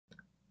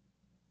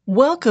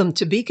Welcome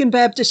to Beacon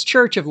Baptist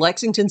Church of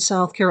Lexington,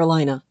 South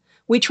Carolina.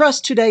 We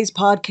trust today's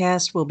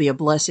podcast will be a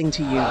blessing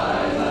to you.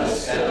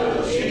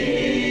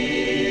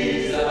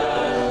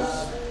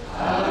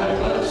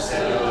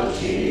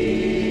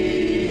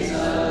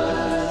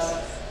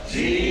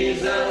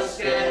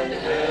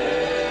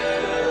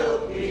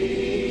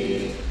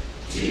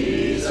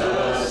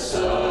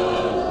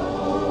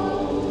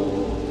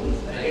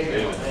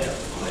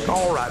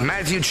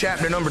 Matthew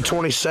chapter number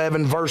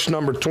 27, verse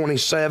number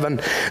 27.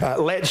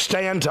 Let's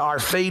stand to our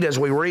feet as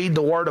we read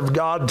the Word of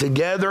God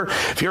together.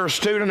 If you're a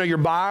student of your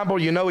Bible,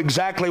 you know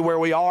exactly where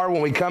we are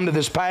when we come to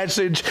this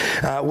passage.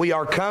 We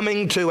are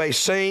coming to a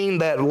scene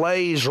that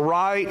lays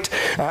right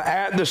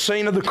at the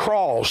scene of the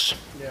cross.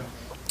 Yeah.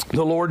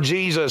 The Lord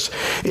Jesus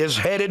is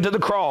headed to the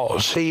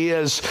cross. He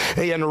is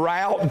en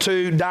route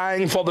to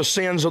dying for the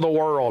sins of the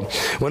world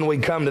when we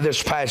come to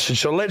this passage.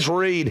 So let's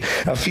read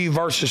a few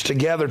verses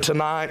together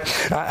tonight.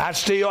 I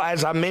still,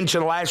 as I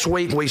mentioned last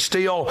week, we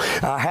still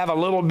have a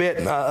little bit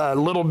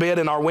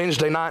in our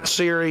Wednesday night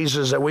series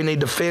is that we need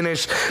to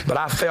finish, but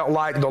I felt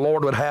like the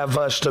Lord would have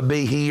us to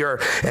be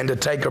here and to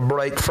take a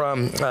break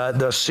from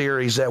the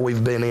series that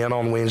we've been in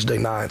on Wednesday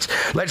nights.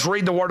 Let's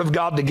read the Word of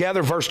God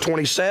together. Verse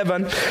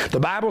 27, the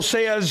Bible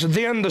says,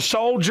 "Then the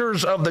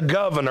soldiers of the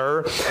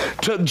governor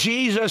took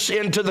Jesus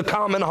into the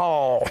common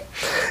hall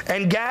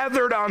and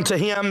gathered unto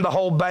him the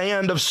whole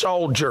band of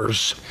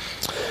soldiers."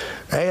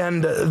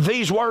 And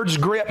these words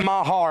grip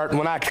my heart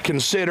when I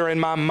consider in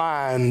my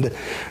mind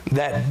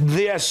that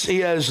this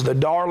is the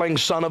darling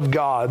Son of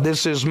God.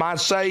 This is my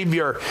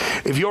Savior.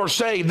 If you're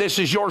saved, this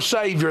is your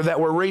Savior that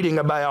we're reading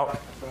about.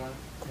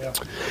 Yeah.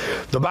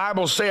 The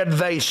Bible said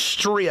they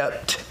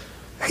stripped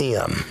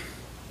him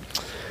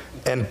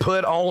and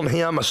put on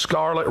him a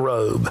scarlet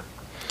robe.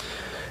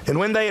 And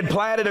when they had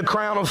platted a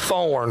crown of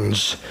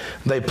thorns,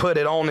 they put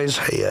it on his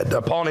head,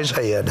 upon his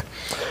head,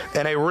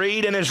 and a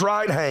reed in his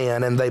right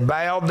hand, and they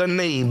bowed the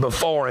knee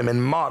before him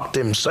and mocked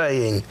him,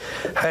 saying,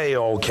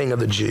 "Hail, King of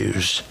the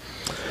Jews."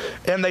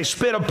 And they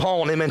spit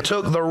upon him and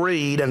took the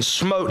reed and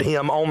smote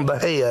him on the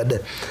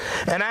head.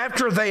 And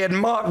after they had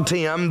mocked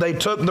him, they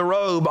took the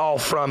robe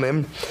off from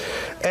him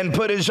and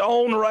put his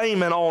own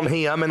raiment on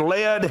him and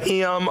led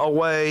him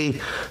away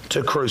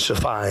to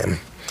crucify him.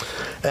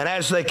 And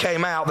as they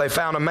came out, they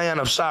found a man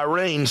of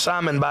Cyrene,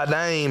 Simon by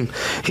name.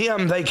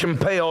 Him they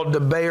compelled to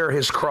bear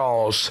his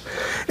cross.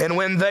 And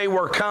when they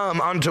were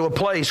come unto a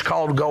place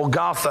called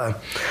Golgotha,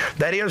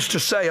 that is to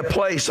say, a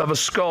place of a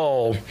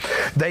skull,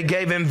 they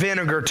gave him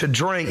vinegar to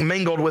drink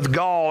mingled with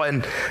gall.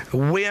 And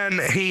when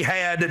he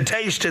had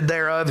tasted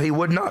thereof, he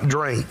would not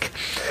drink.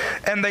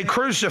 And they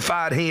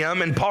crucified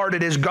him and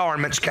parted his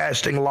garments,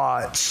 casting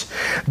lots,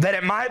 that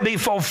it might be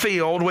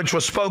fulfilled, which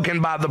was spoken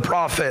by the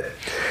prophet.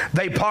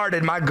 They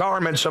parted my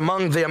garments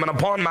among them, and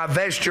upon my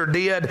vesture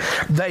did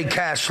they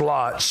cast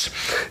lots.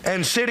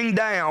 And sitting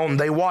down,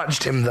 they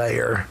watched him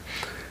there,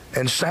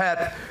 and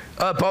sat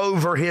up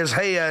over his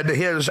head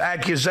his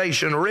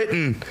accusation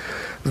written,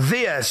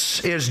 "This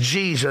is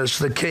Jesus,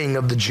 the King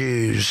of the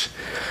Jews."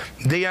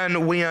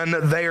 Then were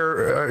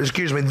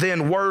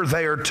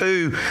there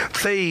two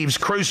thieves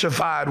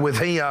crucified with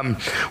him,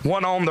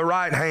 one on the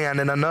right hand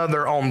and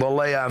another on the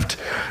left.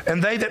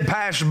 And they that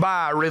passed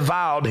by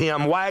reviled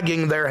him,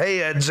 wagging their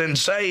heads and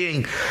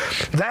saying,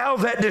 "Thou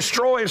that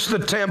destroyest the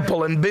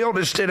temple and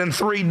buildest it in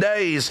 3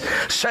 days,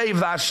 save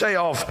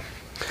thyself.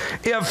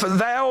 If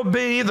thou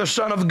be the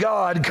Son of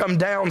God, come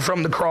down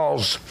from the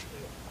cross."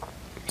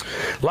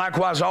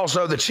 Likewise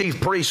also the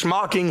chief priests,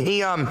 mocking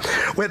him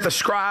with the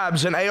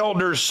scribes and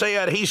elders,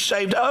 said, "He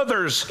saved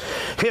others,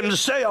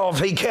 himself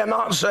he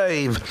cannot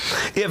save.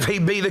 If he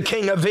be the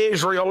King of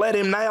Israel, let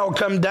him now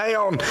come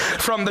down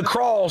from the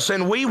cross,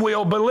 and we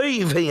will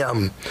believe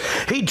him.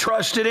 He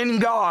trusted in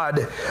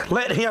God.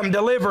 Let him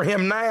deliver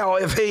him now,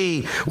 if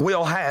he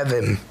will have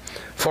him.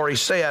 For he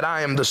said,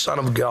 I am the Son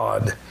of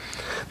God."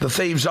 The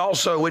thieves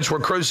also, which were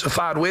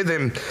crucified with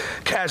him,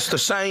 cast the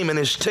same in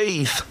his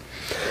teeth.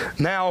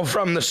 Now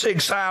from the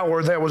 6th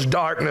hour there was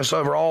darkness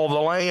over all the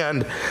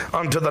land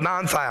unto the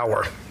 9th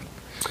hour.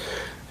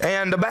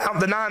 And about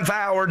the 9th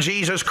hour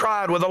Jesus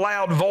cried with a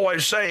loud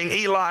voice, saying,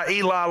 "Eli,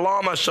 Eli,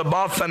 lama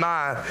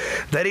sabachthani,"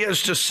 that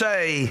is to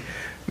say,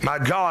 my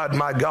God,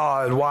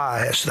 why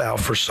hast thou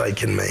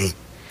forsaken me?"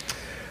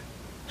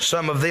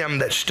 Some of them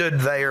that stood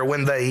there,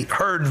 when they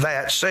heard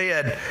that,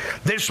 said,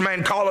 "This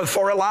man calleth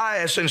for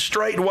Elias." And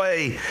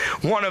straightway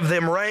one of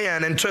them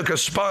ran and took a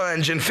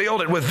sponge and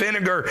filled it with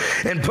vinegar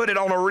and put it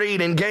on a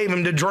reed and gave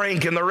him to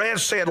drink. And the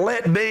rest said,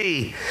 "Let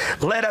be,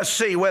 let us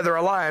see whether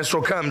Elias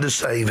will come to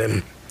save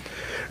him."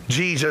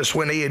 Jesus,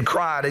 when he had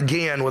cried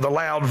again with a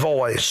loud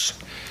voice,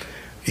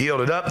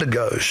 yielded up the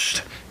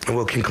ghost. And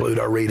we'll conclude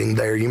our reading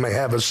there. You may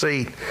have a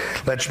seat.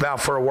 Let's bow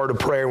for a word of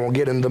prayer, and we'll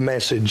get into the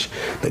message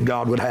that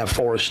God would have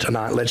for us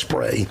tonight. Let's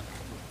pray.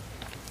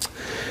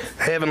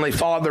 Heavenly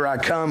Father, I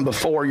come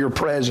before your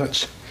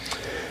presence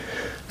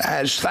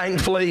as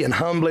thankfully and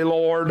humbly,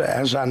 Lord,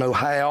 as I know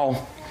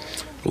how.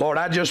 Lord,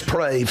 I just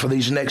pray for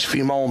these next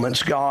few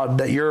moments, God,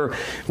 that your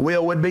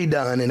will would be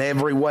done in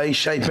every way,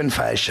 shape, and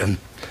fashion.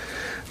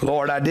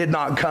 Lord, I did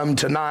not come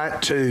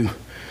tonight to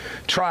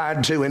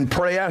try to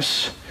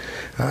impress,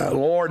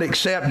 Lord,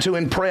 except to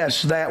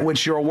impress that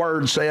which your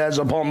word says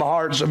upon the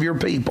hearts of your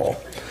people.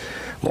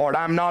 Lord,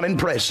 I'm not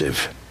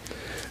impressive.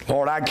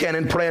 Lord, I can't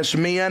impress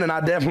men, and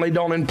I definitely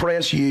don't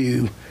impress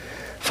you.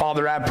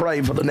 Father, I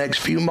pray for the next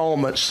few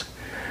moments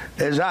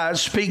as I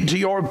speak to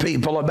your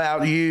people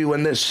about you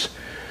and this,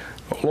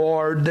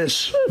 Lord,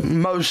 this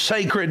most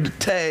sacred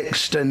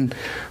text and,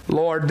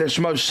 Lord, this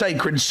most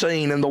sacred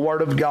scene in the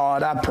Word of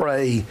God. I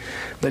pray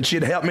that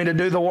you'd help me to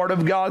do the Word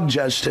of God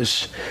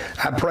justice.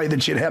 I pray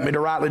that you'd help me to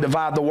rightly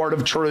divide the Word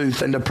of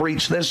truth and to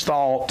preach this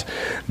thought,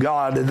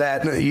 God,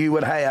 that you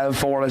would have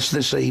for us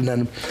this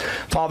evening.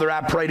 Father,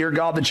 I pray, dear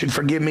God, that you'd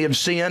forgive me of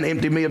sin,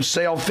 empty me of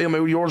self, fill me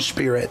with your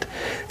Spirit,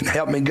 and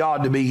help me,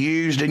 God, to be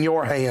used in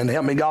your hand.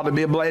 Help me, God, to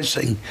be a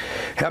blessing.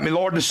 Help me,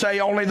 Lord, to say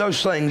only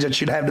those things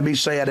that you'd have to be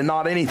said and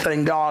not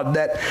anything, God,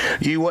 that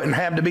you wouldn't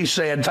have to be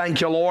said. Thank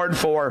you, Lord,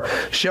 for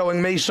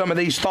showing me some of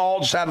these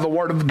thoughts out of the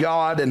Word of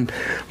God. And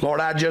Lord,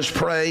 I just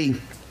pray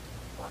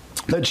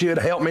that you'd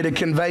help me to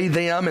convey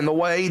them in the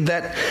way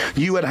that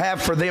you would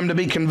have for them to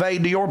be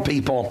conveyed to your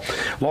people.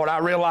 Lord, I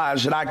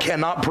realize that I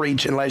cannot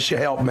preach unless you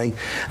help me.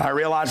 I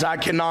realize I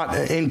cannot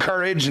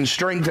encourage and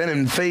strengthen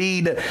and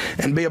feed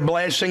and be a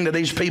blessing to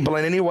these people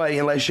in any way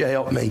unless you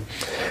help me.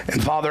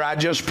 And Father, I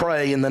just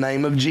pray in the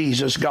name of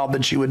Jesus, God,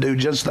 that you would do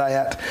just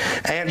that.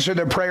 Answer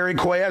the prayer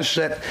requests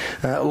that,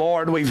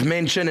 Lord, we've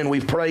mentioned and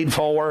we've prayed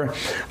for.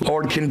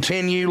 Lord,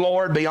 continue,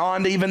 Lord,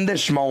 beyond even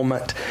this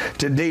moment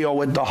to deal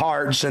with the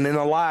hearts and in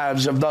the lives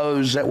of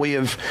those that we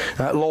have,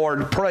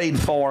 Lord, prayed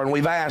for and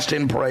we've asked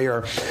in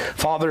prayer.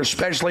 Father,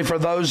 especially for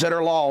those that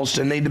are lost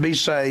and need to be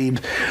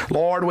saved.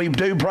 Lord, we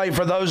do pray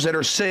for those that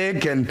are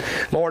sick and,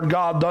 Lord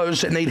God,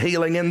 those that need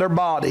healing in their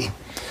body.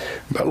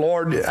 But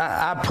Lord,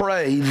 I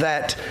pray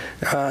that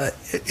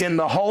in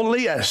the whole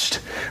list,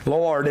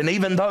 Lord, and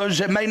even those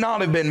that may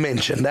not have been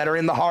mentioned that are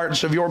in the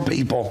hearts of your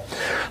people,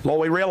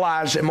 Lord, we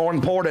realize that more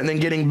important than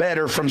getting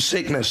better from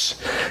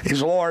sickness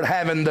is, Lord,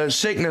 having the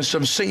sickness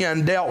of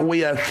sin dealt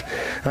with,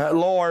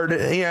 Lord,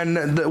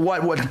 in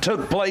what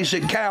took place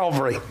at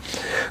Calvary.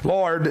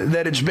 Lord,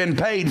 that it's been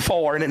paid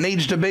for and it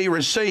needs to be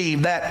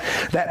received,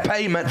 that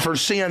payment for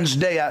sin's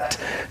debt.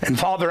 And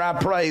Father, I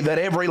pray that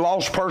every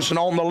lost person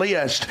on the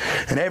list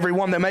and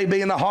everyone that may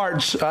be in the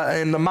hearts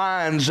and the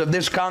minds of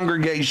this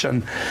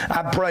congregation,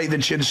 I pray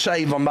that you'd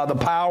save them by the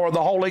power of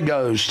the Holy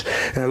Ghost.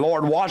 And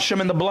Lord, wash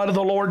them in the blood of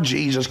the Lord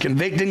Jesus,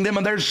 convicting them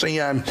of their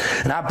sin.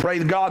 And I pray,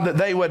 God, that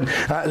they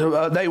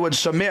would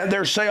submit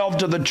themselves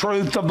to the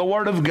truth of the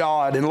Word of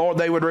God. And Lord,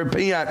 they would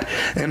repent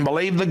and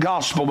believe the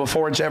gospel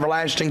before it's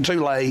everlasting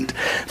too late.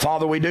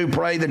 Father, we do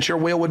pray that your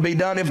will would be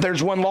done. If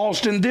there's one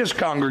lost in this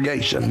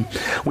congregation,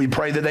 we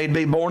pray that they'd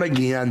be born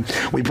again.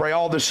 We pray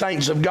all the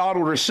saints of God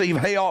will receive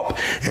help.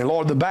 And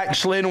Lord, the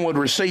backslidden would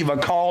receive a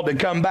call to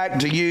come back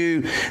to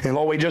you. And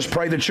Lord, we just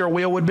pray that your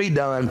will would be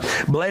done.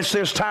 Bless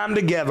this time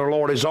together,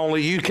 Lord, as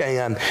only you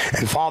can.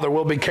 And Father,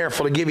 we'll be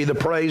careful to give you the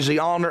praise, the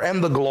honor,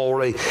 and the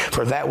glory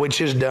for that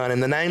which is done. In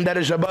the name that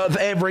is above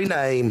every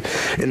name,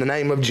 in the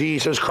name of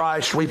Jesus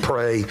Christ, we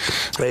pray.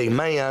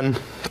 Amen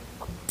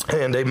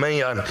and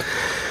amen.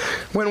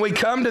 When we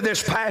come to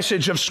this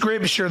passage of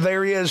Scripture,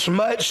 there is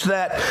much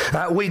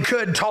that we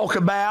could talk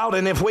about,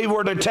 and if we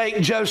were to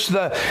take just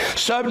the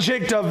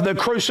subject of the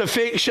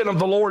crucifixion of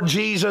the Lord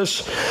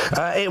Jesus,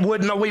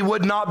 we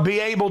would not be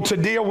able to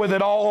deal with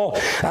it all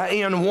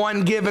in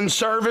one given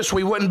service.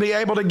 We wouldn't be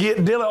able to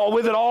deal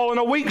with it all in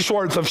a week's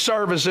worth of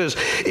services,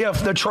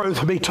 if the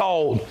truth be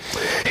told.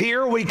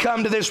 Here we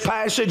come to this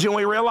passage, and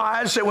we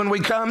realize that when we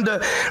come to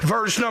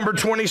verse number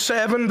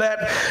 27,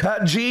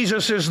 that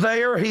Jesus is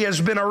there. He has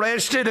been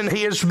arrested, and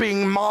he is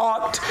being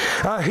mocked.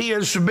 He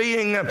is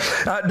being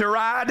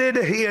derided.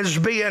 He is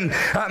being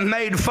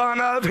made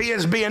fun of. He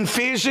is being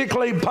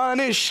physically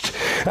punished.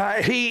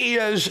 He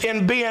is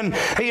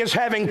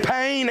having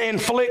pain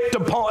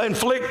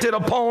inflicted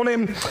upon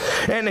him.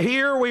 And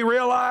here we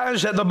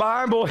realize that the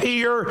Bible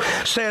here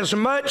says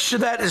much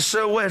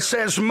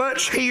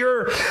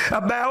here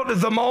about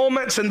the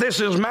moments, and this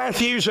is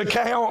Matthew's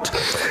account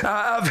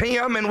of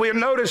him. And we'll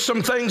notice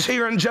some things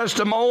here in just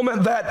a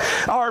moment that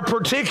are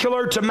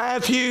particular to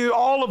Matthew.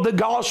 All of the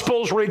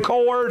Gospels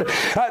record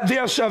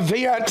this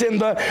event in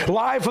the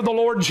life of the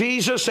Lord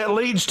Jesus that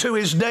leads to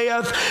his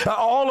death.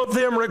 All of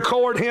them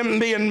record him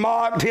being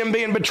mocked, him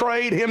being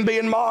betrayed, him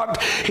being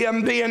mocked,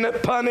 him being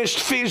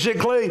punished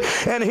physically,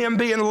 and him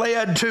being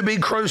led to be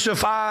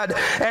crucified.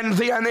 And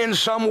then in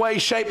some way,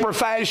 shape, or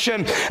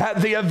fashion,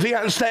 the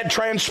events that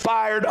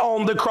transpired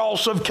on the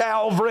cross of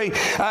Calvary.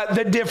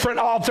 The different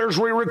authors,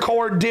 we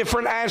record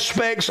different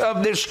aspects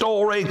of this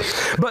story,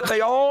 but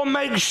they all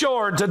make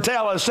sure to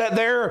tell us that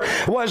there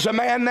there was a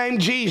man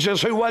named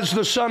Jesus who was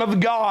the Son of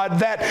God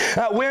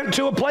that went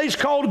to a place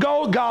called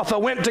Golgotha,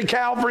 went to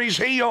Calvary's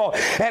Hill,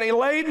 and he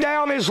laid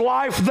down his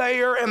life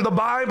there. And the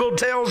Bible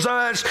tells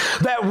us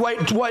that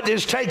what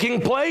is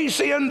taking place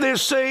in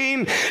this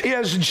scene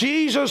is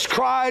Jesus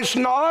Christ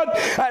not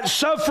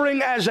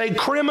suffering as a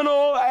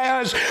criminal,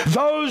 as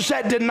those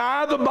that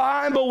deny the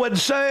Bible would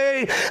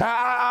say.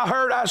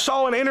 I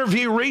saw an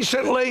interview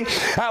recently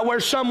where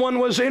someone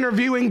was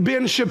interviewing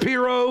Ben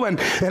Shapiro, and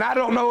I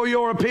don't know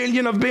your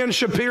opinion of Ben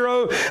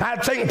Shapiro. I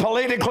think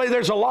politically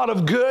there's a lot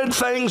of good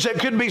things that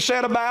could be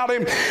said about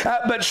him,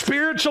 but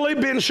spiritually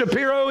Ben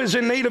Shapiro is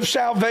in need of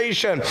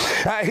salvation.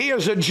 He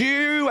is a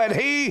Jew, and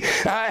he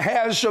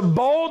has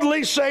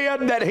boldly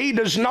said that he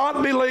does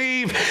not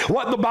believe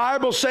what the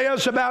Bible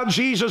says about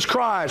Jesus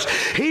Christ.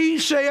 He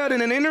said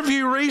in an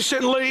interview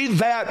recently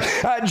that,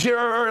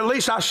 or at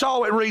least I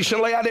saw it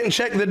recently, I didn't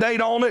check the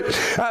date on it,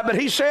 but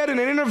he said in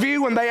an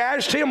interview when they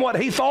asked him what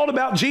he thought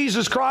about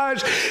Jesus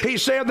Christ, he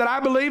said that I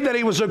believe that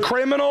he was a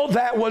criminal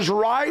that was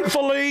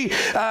rightfully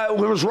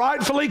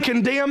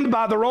condemned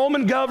by the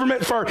Roman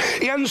government for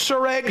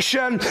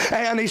insurrection,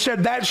 and he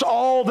said that's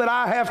all that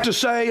I have to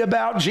say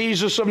about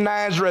Jesus of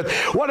Nazareth.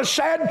 What a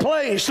sad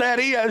place that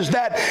is,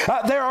 that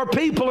there are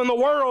people in the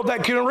world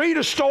that can read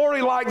a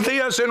story like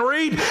this and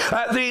read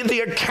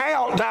the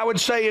account, I would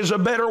say is a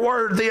better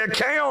word, the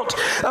account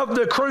of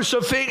the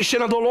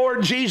crucifixion of the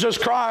Lord Jesus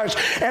Christ,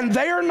 and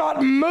they are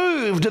not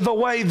moved the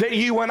way that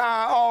you and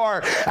I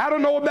are. I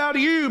don't know about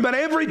you, but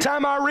every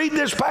time I read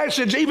this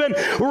passage, even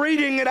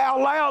reading it out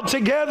loud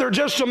together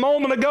just a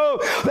moment ago,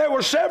 there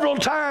were several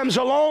times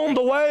along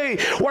the way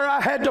where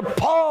I had to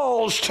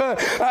pause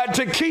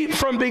to keep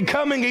from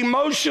becoming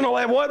emotional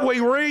at what we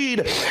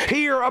read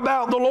here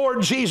about the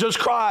Lord Jesus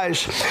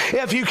Christ.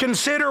 If you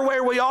consider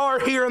where we are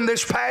here in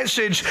this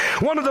passage,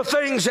 one of the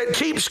things that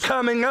keeps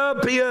coming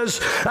up is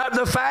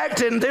the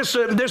fact, and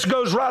this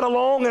goes right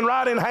along and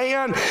right in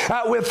hand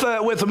with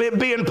it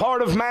being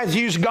part of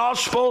Matthew's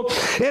gospel.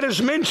 It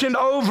is mentioned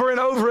over and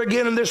over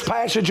again in this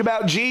passage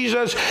about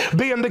Jesus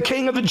being the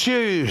King of the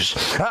Jews.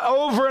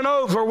 Over and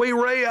over we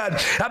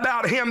read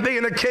about him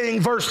being a king.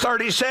 Verse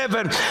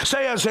 37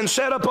 says, and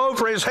set up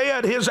over his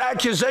head his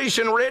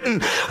accusation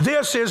written,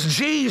 this is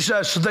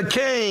Jesus the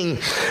King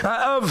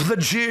of the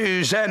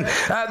Jews. And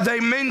they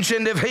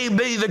mentioned if he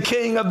be the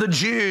King of the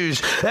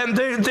Jews. And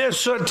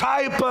this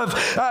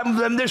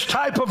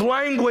type of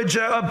language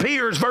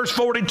appears. Verse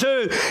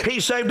 42, he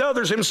saved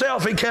others,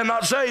 himself he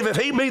cannot save. If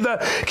he be the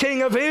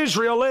King of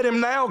Israel, let him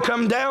now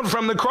come down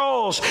from the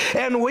cross,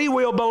 and we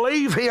will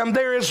believe him.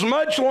 There is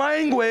much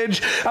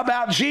language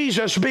about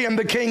Jesus being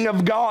the King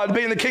of God,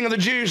 being the King of the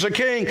Jews, the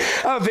King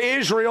of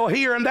Israel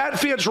here, and that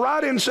fits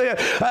right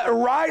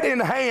in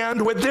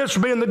hand with this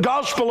being the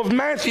Gospel of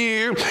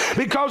Matthew,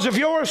 because if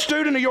you're a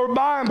student of your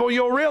Bible,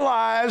 you'll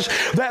realize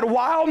that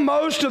while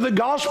most of the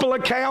Gospel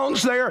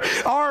accounts, there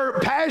are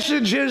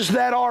passages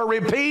that are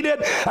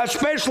repeated,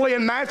 especially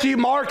in Matthew,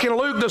 Mark, and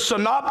Luke, the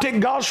synoptic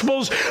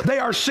Gospels, they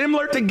are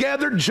similar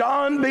together,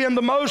 John being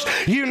the most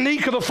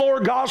unique of the four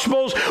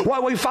Gospels.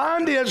 What we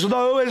find is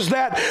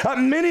that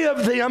many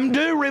of them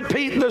do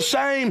repeat the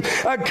same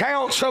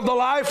accounts of the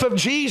life of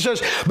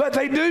Jesus, but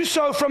they do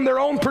so from their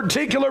own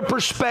particular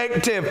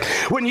perspective.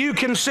 When you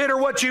consider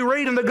what you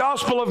read in the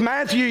Gospel of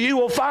Matthew, you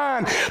will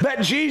find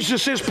that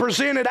Jesus is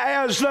presented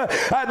as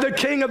the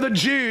King of the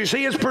Jews.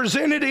 He is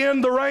presented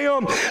in the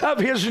realm of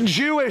his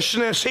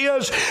Jewishness. He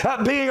is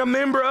being a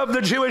member of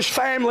the Jewish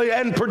family,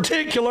 and in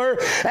particular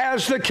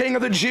as the King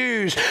of the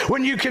Jews.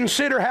 When you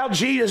consider how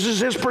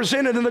Jesus is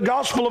presented in the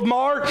Gospel of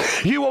Mark,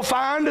 you will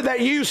find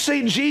that you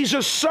see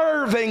Jesus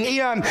serving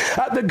in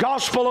the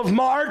Gospel of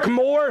Mark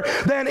more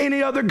than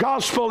any other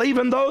Gospel.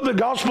 Even though the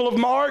Gospel of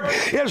Mark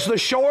is the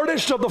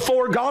shortest of the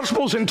four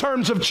Gospels in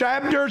terms of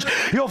chapters,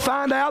 you'll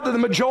find out that the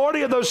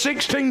majority of those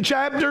 16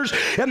 chapters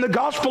in the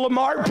Gospel of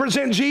Mark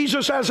present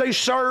Jesus as a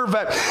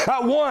servant,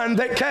 one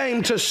that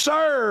came to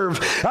serve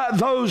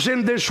those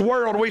in this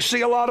world. We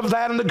see a lot of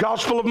that in the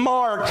Gospel of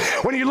Mark.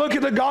 When you look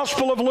at the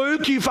Gospel of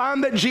Luke, you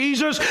find that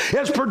Jesus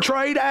is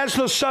portrayed as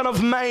the Son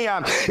of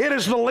Man. It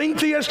is the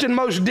lengthiest and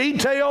most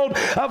detailed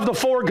of the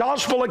four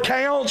Gospel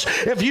accounts.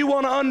 If you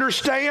want to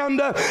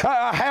understand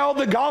how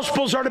the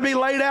Gospels are to be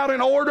laid out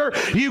in order,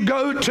 you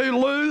go to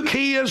Luke.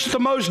 He is the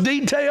most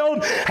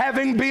detailed,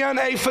 having been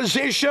a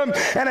physician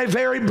and a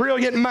very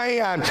brilliant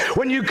man.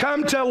 When you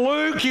come to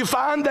Luke, you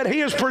find that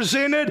he is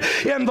presented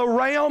in the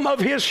realm of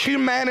his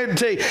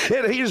humanity.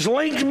 He is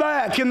linked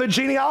back in the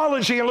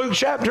genealogy in Luke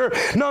chapter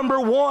number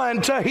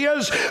 1 to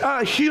his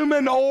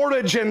human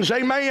origins.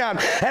 Amen.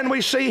 And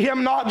we see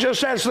him not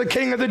just as the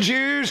King of the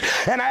Jews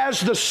and as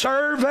the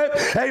servant,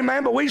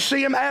 amen, but we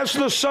see him as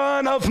the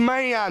Son of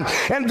Man.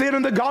 And then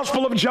in the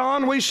Gospel of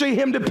John, we see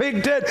him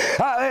depicted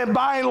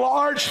by and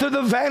large to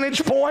the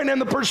vantage point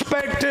and the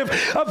perspective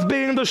of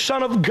being the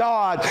Son of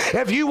God.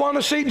 If you want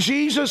to see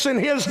Jesus in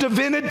his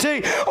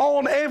divinity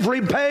on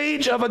every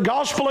page of a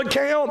Gospel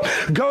account,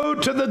 go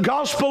to the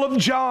Gospel of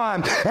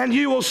John, and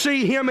you will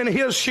see him in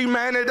his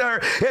humanity,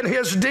 or in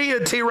his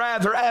deity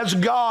rather, as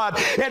God.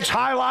 It's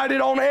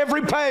highlighted on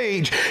every page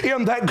page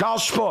in that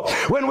gospel.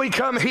 When we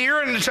come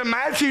here into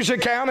Matthew's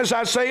account, as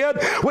I said,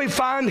 we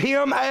find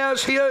him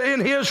as in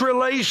his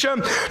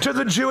relation to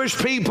the Jewish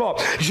people.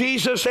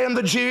 Jesus and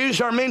the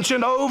Jews are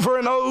mentioned over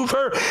and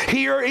over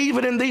here,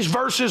 even in these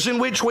verses in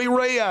which we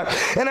read.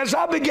 And as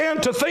I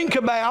began to think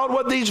about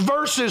what these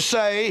verses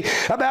say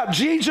about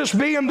Jesus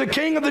being the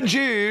King of the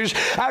Jews,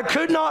 I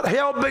could not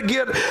help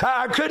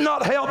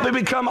but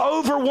become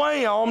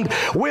overwhelmed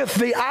with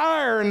the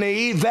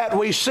irony that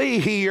we see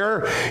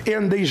here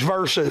in these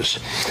verses.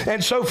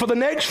 And so for the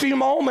next few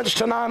moments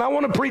tonight, I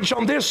want to preach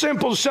on this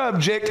simple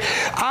subject: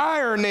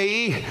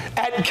 irony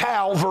at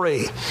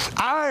Calvary.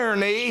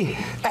 Irony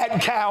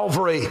at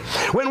Calvary.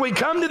 When we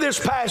come to this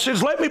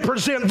passage, let me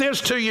present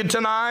this to you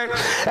tonight.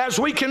 As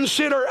we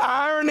consider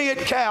irony at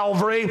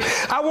Calvary,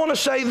 I want to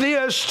say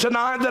this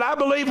tonight, that I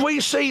believe we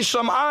see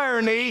some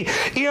irony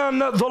in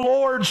the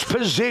Lord's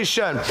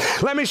position.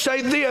 Let me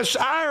say this: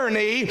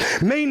 irony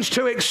means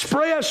to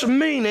express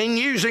meaning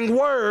using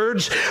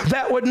words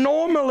that would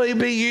normally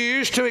be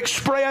used to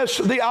express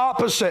the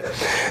opposite.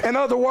 In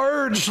other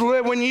words,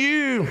 when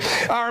you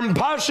are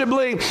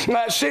possibly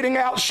sitting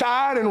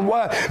outside, and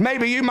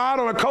maybe you might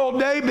on a cold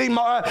day be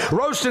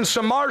roasting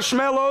some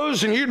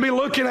marshmallows, and you'd be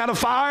looking at a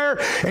fire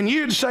and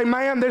you'd say,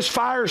 "Man, this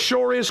fire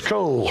sure is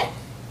cool."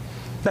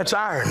 That's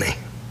irony,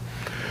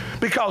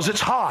 because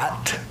it's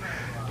hot.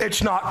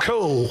 It's not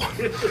cool.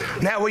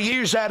 Now, we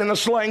use that in a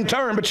slang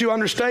term, but you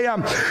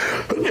understand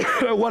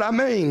what I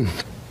mean.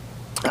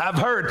 I've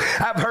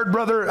heard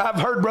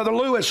Brother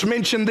Lewis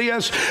mention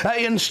this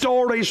in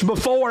stories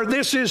before.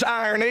 This is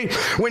irony.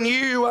 When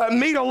you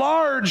meet a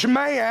large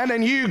man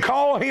and you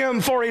call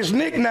him for his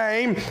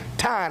nickname,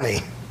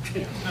 Tiny.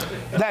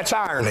 That's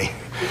irony.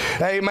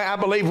 Amen. I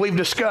believe we've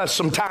discussed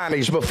some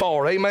tinies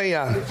before.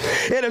 Amen.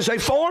 It is a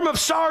form of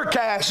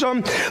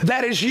sarcasm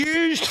that is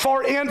used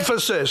for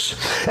emphasis.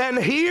 And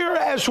here,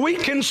 as we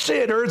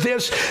consider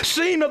this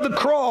scene of the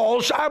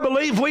cross, I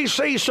believe we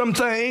see some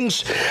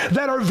things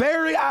that are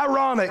very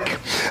ironic.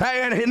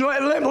 And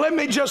let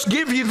me just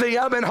give you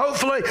and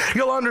hopefully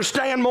you'll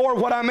understand more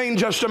of what I mean in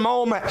just a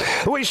moment.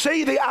 We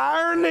see the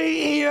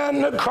irony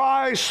in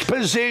Christ's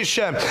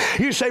position.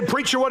 You say,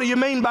 "Preacher, what do you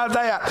mean by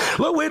that?"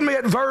 Look with me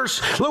at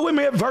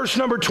verse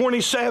number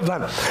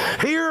 27.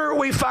 Here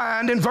we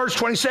find in verse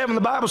 27,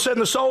 the Bible said,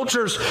 "And the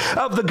soldiers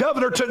of the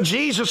governor took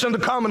Jesus in the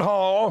common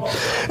hall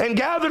and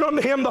gathered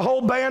unto him the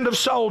whole band of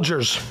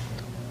soldiers."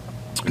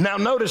 Now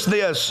notice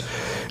this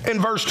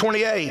in verse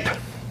 28.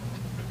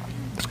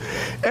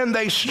 "And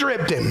they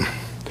stripped him."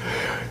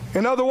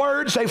 In other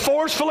words, they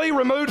forcefully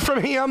removed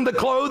from him the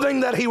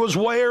clothing that he was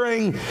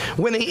wearing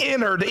when he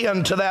entered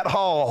into that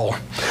hall.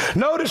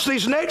 Notice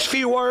these next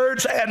few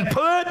words: "And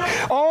put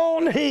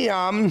on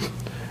him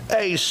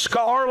a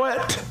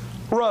scarlet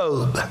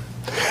robe."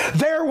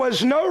 There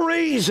was no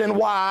reason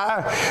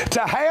why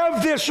to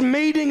have this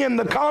meeting in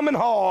the common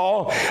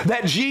hall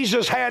that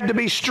Jesus had to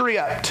be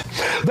stripped.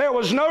 There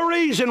was no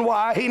reason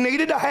why he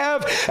needed to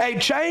have a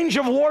change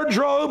of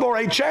wardrobe or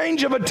a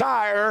change of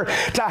attire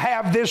to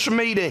have this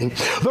meeting.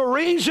 The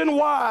reason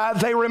why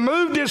they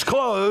removed his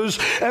clothes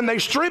and they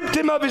stripped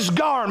him of his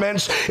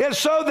garments is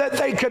so that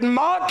they could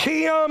mock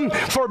him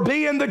for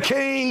being the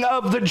King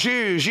of the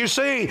Jews. You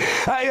see,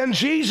 in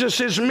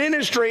Jesus'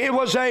 ministry, it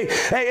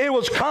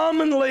was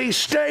commonly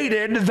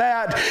stated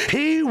that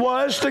he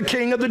was the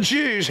King of the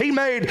Jews. He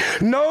made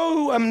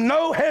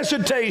no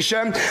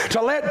hesitation to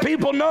let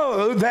people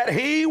know that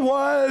he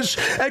was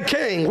a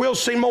king. We'll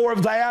see more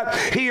of that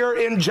here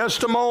in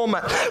just a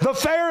moment. The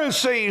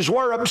Pharisees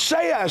were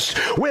obsessed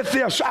with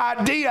this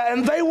idea,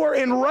 and they were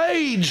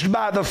enraged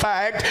by the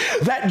fact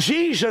that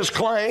Jesus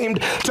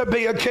claimed to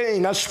be a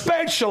king,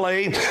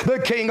 especially the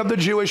King of the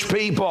Jewish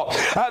people.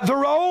 The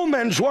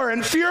Romans were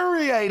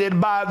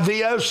infuriated by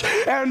this,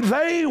 and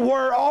they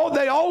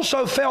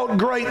also felt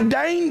great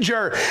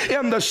danger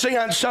in the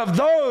sense of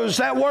those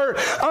that were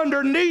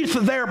underneath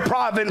their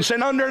province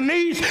and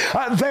underneath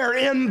their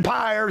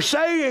empire,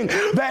 saying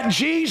that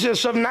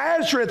Jesus of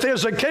Nazareth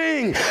is a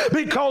king,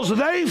 because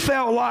they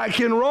felt like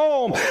in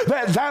Rome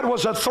that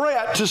was a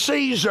threat to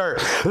Caesar.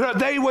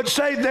 They would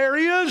say there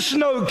is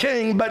no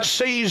king but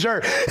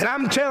Caesar. And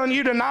I'm telling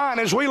you tonight,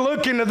 as we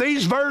look into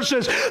these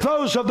verses,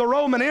 those of the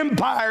Roman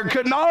Empire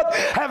could not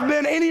have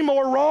been any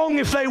more wrong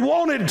if they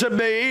wanted to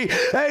be.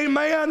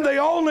 Amen. The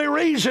only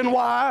reason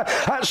why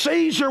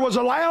Caesar was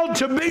allowed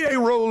to be a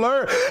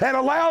ruler and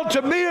allowed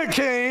to be a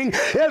king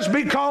is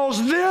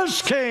because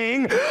this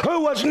king,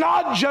 who was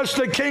not just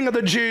the King of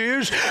the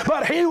Jews,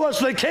 but he was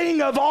the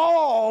King of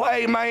all,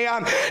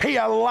 amen, he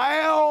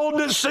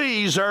allowed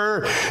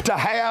Caesar to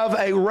have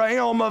a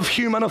realm of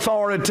human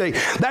authority.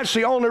 That's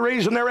the only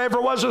reason there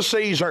ever was a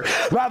Caesar.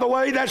 By the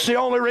way, that's the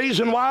only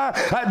reason why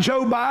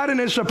Joe Biden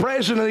is the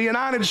President of the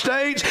United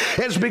States.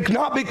 It's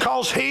not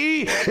because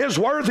he is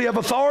worthy of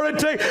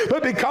authority,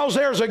 but because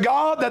there's a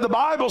God that the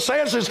Bible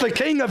says is the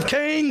King of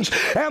Kings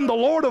and the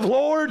Lord of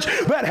Lords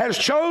that has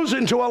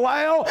chosen to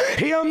allow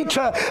him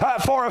to,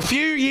 for a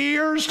few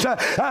years, to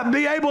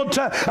be able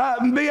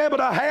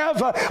to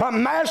have a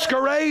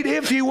masquerade,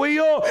 if you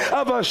will,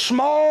 of a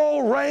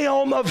small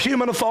realm of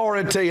human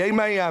authority.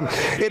 Amen.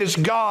 It is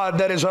God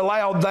that has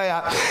allowed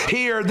that.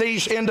 Here,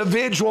 these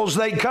individuals,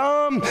 they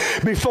come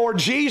before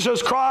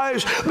Jesus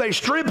Christ. They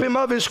strip him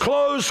of his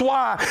clothes.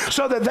 Why?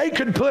 So that they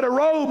could put a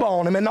robe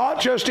on him, and not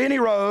just any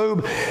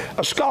robe,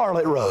 a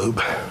scarlet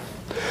robe.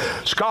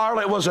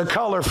 Scarlet was a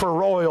color for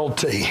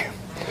royalty.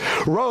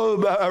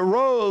 A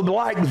robe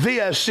like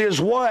this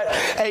is what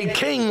a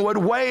king would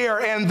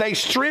wear, and they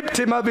stripped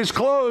him of his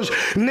clothes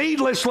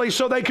needlessly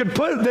so they could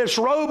put this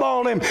robe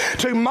on him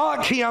to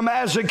mock him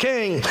as a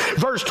king.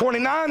 Verse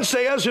 29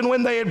 says, and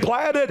when they had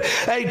plaited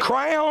a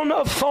crown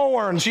of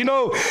thorns. You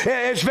know,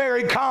 it's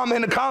very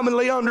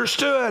commonly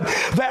understood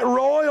that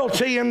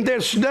royalty in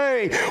this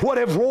day would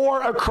have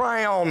wore a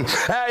crown.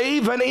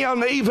 Even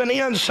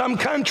in some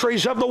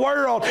countries of the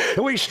world,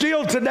 we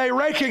still today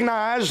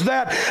recognize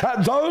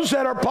that those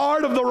that are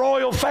part of the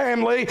royal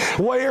family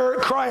wear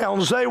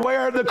crowns. They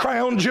wear the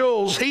crown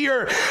jewels.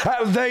 Here,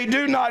 they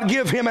do not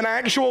give him an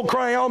actual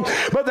crown,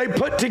 but they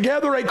put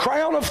together a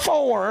crown of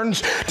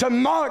thorns to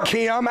mock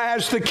him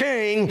as the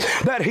king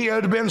that he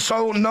had been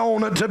so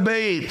known to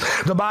be.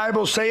 The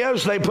Bible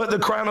says they put the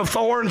crown of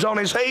thorns on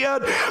his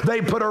head. They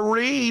put a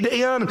reed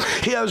in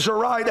his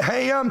right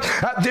hand.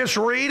 This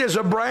reed is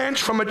a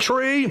branch from a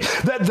tree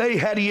that they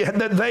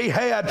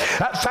had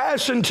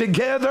fastened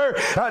together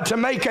to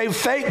make a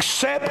fake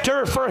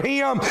scepter for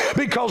him,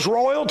 because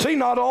royalty,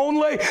 not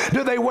only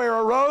do they wear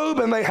a robe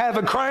and they have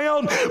a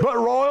crown, but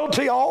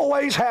royalty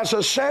always has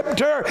a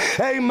scepter,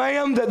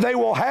 amen, that they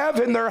will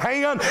have in their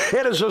hand.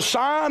 It is a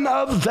sign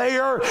of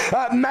their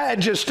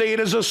majesty.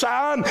 It is a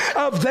sign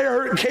of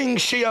their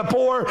kingship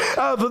or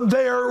of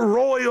their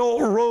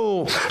royal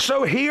rule.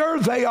 So here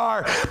they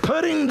are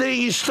putting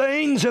these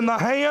things in the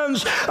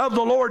hands of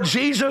the Lord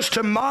Jesus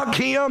to mock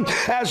him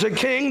as a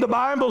king. The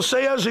Bible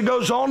says, it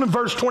goes on in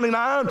verse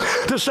 29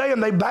 to say,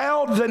 and they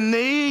bowed the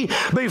knee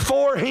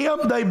before him.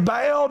 They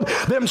bowed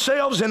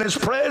themselves in his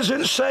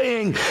presence,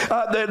 saying,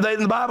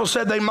 the Bible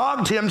said they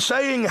mocked him,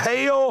 saying,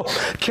 Hail,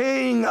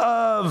 King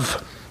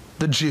of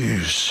the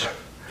Jews.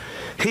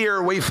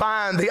 Here we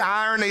find the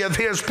irony of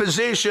his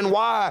position.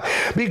 Why?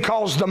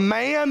 Because the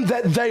man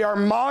that they are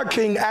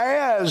mocking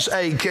as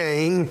a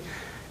king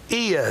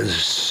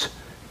is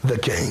the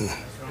king.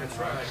 That's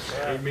right.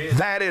 Amen.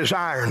 That is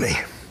irony.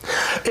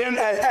 And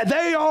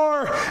they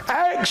are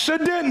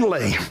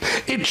accidentally,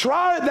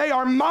 they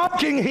are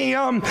mocking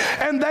him,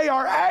 and they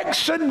are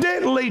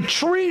accidentally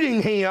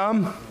treating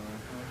him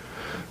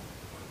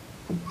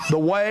the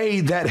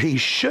way that he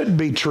should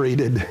be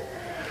treated.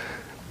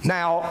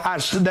 Now,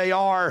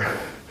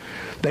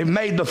 they've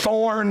made the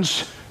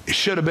thorns. It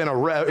should have been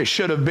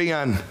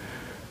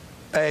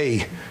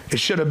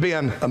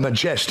a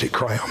majestic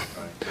crown.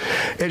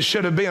 It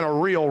should have been a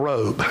real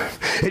robe.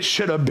 It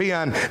should have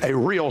been a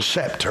real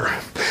scepter.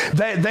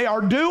 They are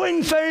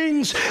doing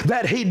things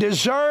that he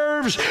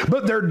deserves,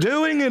 but they're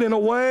doing it in a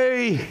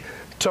way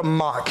to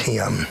mock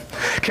him.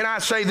 Can I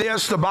say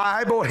this? The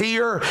Bible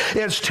here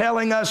is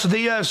telling us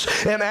this,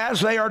 and as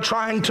they are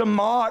trying to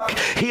mock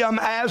him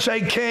as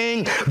a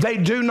king, they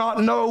do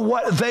not know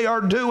what they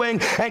are doing.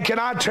 And can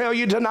I tell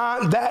you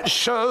tonight, that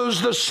shows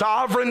the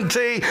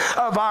sovereignty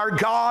of our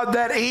God,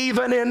 that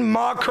even in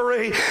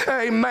mockery,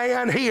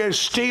 amen, he is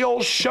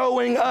still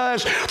showing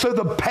us through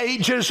the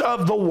pages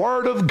of the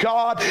Word of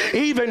God,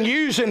 even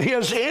using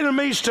his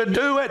enemies to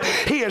do it,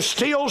 he is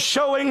still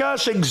showing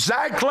us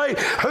exactly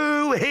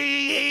who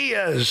he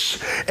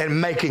is, and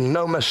making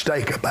no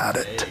mistake about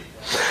it.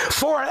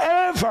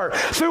 Forever,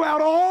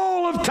 throughout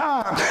all of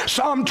time.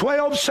 Psalm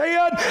 12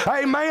 said,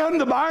 amen,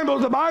 the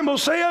Bible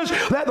says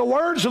that the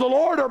words of the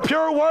Lord are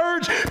pure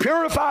words,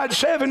 purified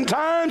 7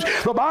 times.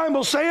 The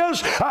Bible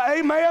says,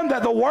 amen,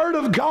 that the Word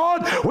of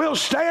God will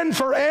stand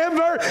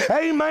forever.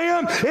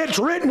 Amen. It's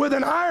written with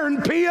an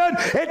iron pen.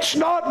 It's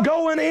not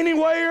going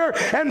anywhere.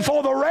 And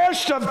for the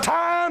rest of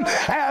time,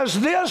 as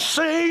this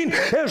scene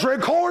is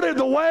recorded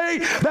the way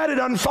that it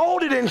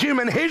unfolded in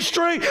human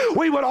history,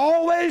 we would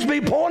always be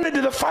pointed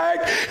to the fact,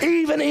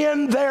 even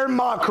in their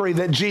mockery,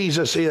 that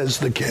Jesus is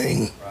the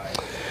King.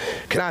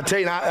 Can I tell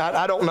you,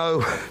 I don't know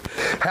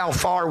how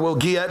far we'll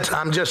get.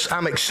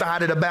 I'm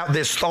excited about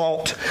this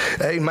thought.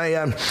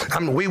 Amen.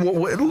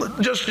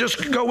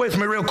 Just go with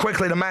me real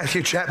quickly to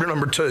Matthew chapter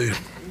number 2.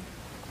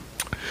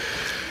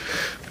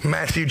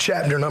 Matthew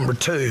chapter number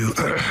 2.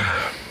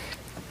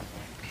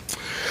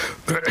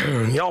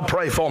 Y'all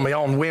pray for me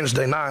on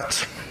Wednesday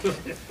nights.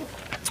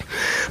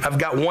 I've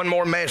got one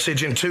more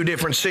message in 2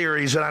 different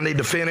series that I need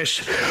to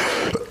finish.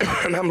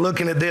 And I'm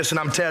looking at this and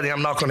I'm telling you,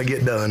 I'm not going to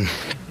get done.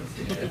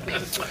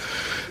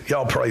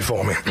 Y'all pray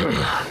for me.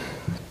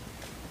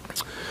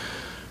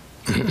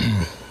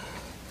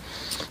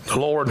 The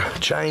Lord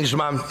changed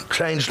my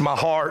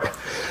heart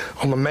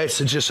on the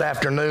message this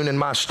afternoon in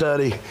my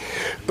study.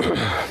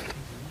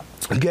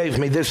 gave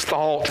me this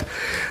thought,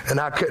 and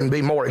I couldn't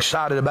be more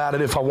excited about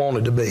it if I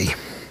wanted to be.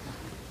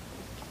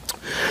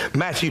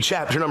 Matthew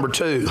chapter number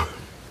 2.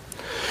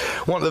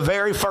 One of the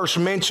very first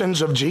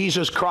mentions of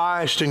Jesus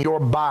Christ in your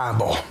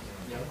Bible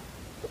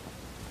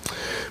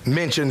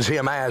mentions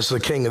him as the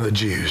King of the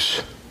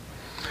Jews.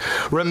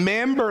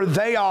 Remember,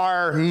 they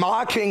are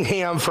mocking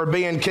him for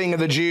being King of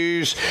the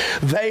Jews.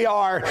 They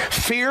are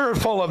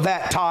fearful of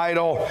that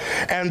title,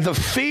 and the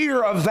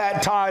fear of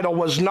that title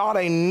was not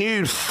a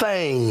new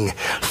thing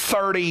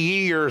 30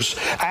 years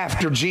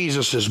after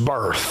Jesus'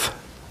 birth.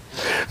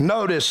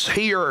 Notice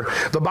here,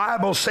 the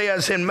Bible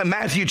says in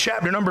Matthew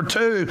chapter number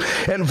 2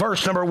 and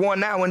verse number 1,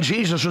 now when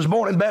Jesus was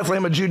born in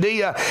Bethlehem of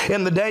Judea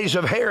in the days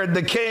of Herod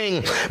the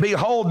king,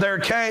 behold, there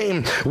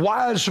came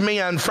wise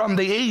men from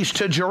the east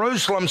to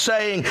Jerusalem,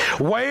 saying,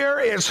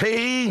 where is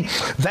he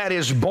that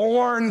is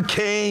born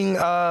King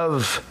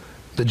of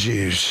the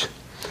Jews?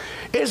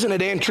 Isn't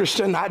it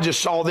interesting? I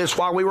just saw this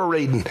while we were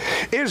reading.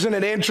 Isn't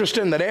it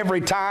interesting that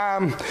every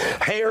time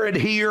Herod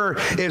here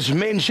is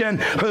mentioned,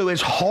 who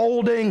is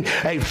holding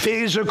a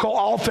physical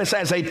office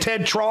as a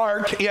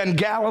tetrarch in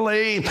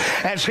Galilee,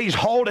 as he's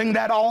holding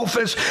that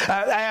office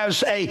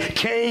as a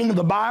king,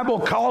 the Bible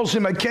calls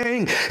him a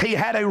king. He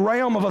had a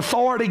realm of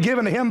authority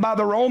given him by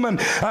the Roman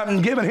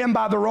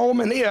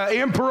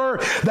emperor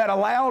that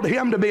allowed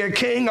him to be a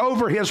king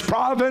over his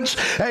province.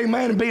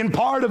 Amen. Being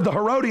part of the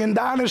Herodian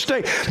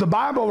dynasty, the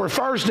Bible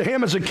refers to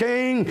him as a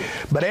king,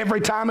 but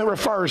every time it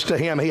refers to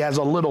him, he has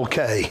a little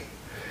k.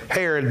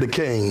 Herod the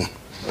king.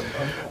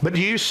 But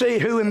do you see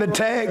who in the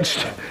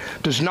text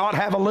does not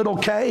have a little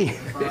k?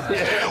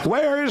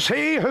 Where is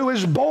he who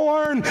is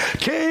born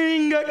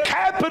King,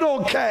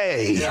 capital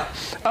K,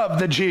 of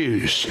the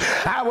Jews?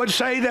 I would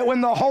say that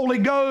when the Holy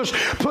Ghost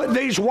put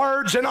these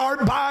words in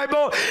our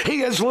Bible,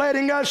 he is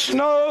letting us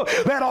know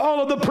that all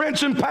of the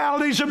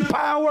principalities and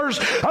powers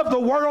of the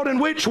world in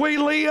which we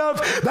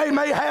live, they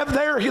may have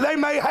their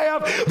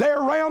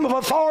realm of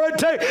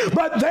authority,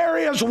 but there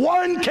is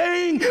one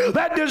king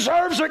that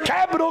deserves a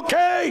capital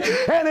K,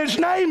 and his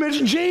name is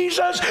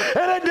Jesus,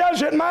 and it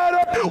doesn't matter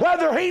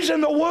whether he's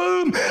in the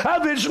womb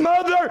of his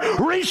mother,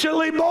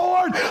 recently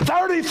born,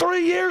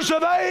 33 years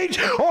of age,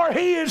 or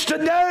he is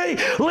today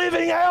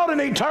living out an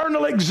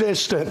eternal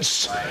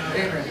existence.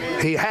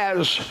 He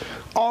has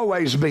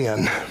always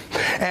been,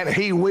 and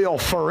he will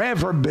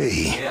forever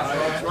be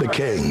the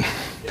king.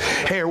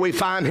 Here we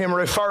find him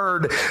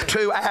referred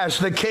to as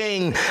the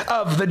King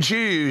of the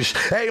Jews.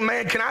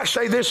 Amen. Can I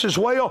say this as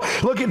well?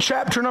 Look at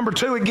chapter number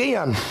 2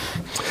 again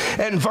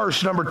and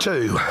verse number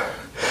 2.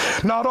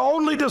 Not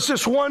only does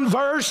this one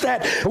verse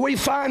that we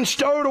find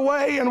stowed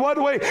away in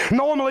what we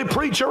normally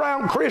preach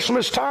around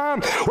Christmas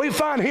time, we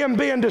find him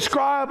being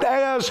described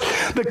as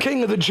the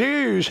King of the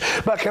Jews,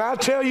 but can I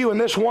tell you, in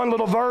this one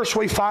little verse,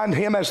 we find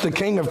him as the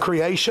King of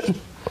creation.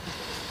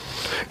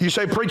 You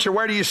say, preacher,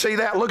 where do you see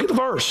that? Look at the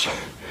verse.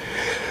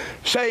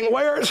 Saying,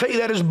 where is he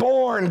that is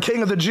born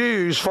King of the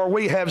Jews? For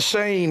we have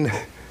seen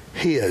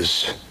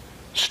his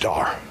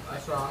star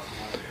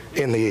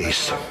in the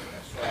east.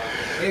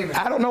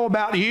 I don't know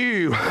about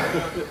you,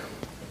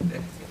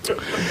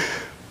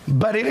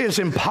 but it is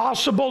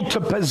impossible to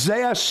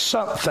possess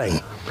something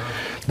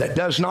that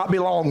does not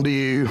belong to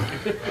you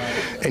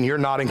and you're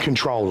not in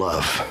control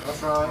of.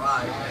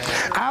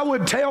 I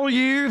would tell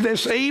you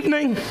this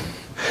evening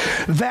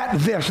that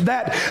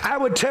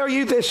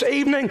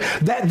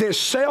this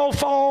cell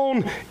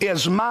phone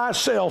is my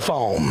cell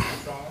phone.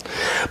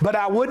 But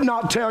I would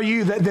not tell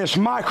you that this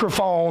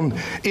microphone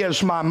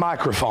is my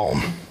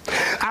microphone.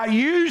 I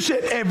use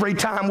it every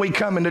time we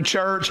come into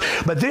church,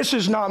 but this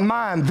is not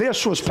mine.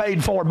 This was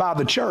paid for by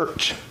the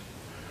church.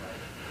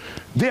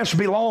 This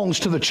belongs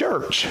to the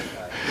church.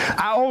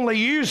 I only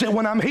use it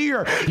when I'm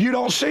here. You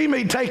don't see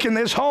me taking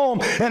this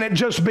home and it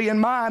just being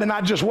mine and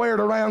I just wear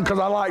it around because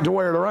I like to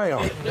wear it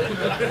around.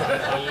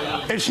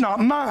 It's not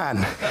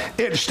mine.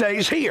 It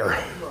stays here.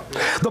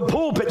 The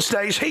pulpit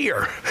stays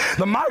here.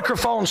 The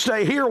microphones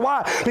stay here.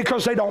 Why?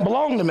 Because they don't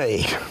belong to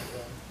me.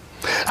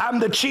 I'm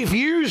the chief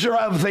user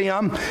of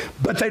them,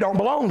 but they don't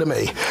belong to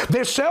me.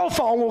 This cell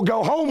phone will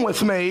go home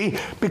with me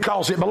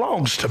because it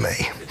belongs to me.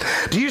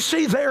 Do you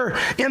see there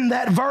in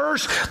that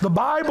verse, the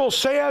Bible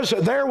says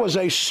that there was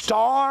a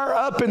star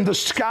up in the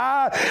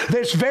sky,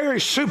 this very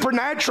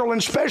supernatural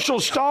and special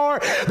star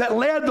that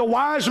led the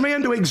wise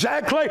men to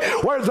exactly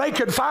where they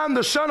could find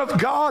the Son of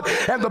God,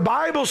 and the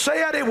Bible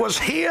said it was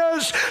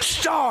his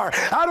star.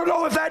 I don't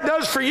know if that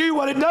does for you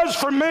what it does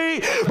for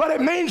me, but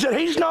it means that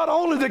he's not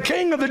only the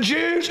King of the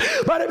Jews,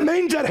 but it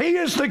means that he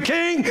is the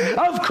King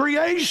of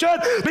creation,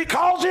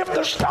 because if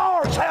the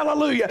stars,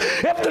 hallelujah,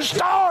 if the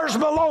stars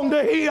belong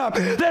to him,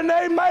 then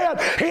amen,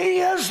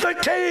 he is the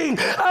King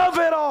of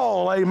it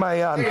all,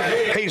 amen.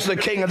 He's the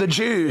King of the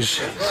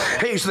Jews.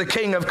 He's the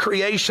King of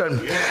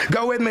creation.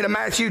 Go with me to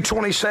Matthew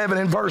 27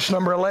 and verse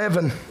number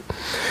 11.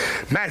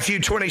 Matthew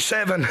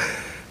 27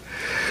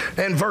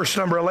 and verse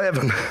number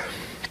 11.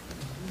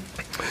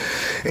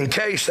 In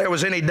case there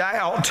was any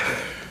doubt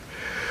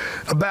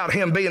about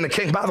him being the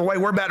king. By the way,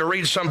 we're about to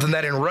read something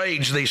that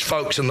enraged these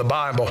folks in the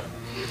Bible.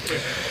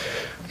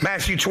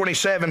 Matthew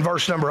 27,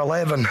 verse number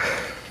 11.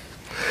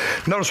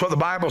 Notice what the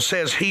Bible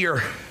says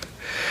here.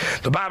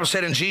 The Bible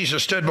said, and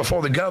Jesus stood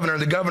before the governor,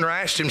 and the governor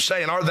asked him,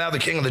 saying, Art thou the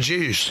king of the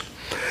Jews?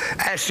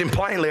 Asked him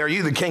plainly, Are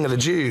you the king of the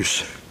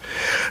Jews?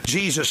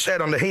 Jesus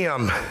said unto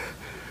him,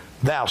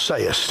 Thou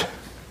sayest.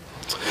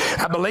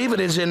 I believe it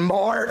is in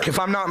Mark, if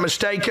I'm not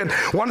mistaken.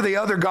 One of the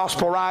other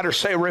gospel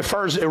writers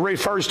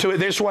refers to it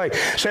this way,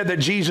 said that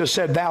Jesus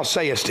said, Thou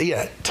sayest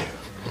it.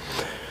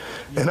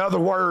 In other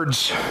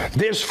words,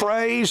 this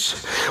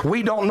phrase,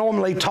 we don't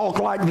normally talk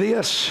like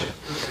this,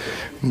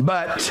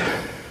 but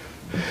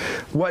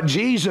what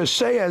Jesus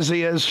says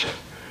is,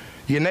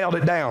 you nailed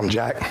it down,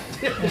 Jack.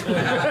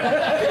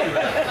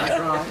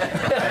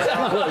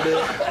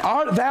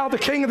 Art thou the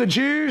king of the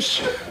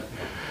Jews?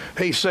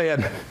 He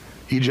said,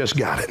 you just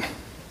got it.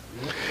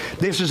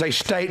 This is a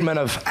statement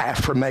of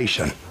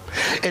affirmation.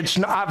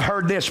 I've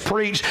heard this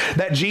preached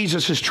that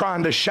Jesus is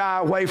trying to shy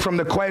away from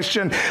the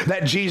question,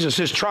 that Jesus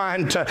is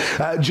trying to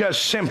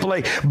just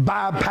simply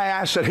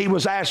bypass that he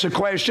was asked a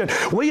question.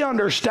 We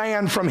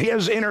understand from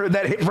his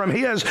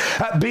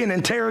being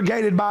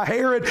interrogated by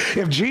Herod,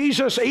 if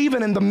Jesus,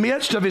 even in the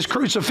midst of his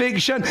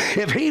crucifixion,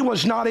 if he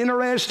was not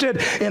interested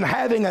in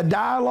having a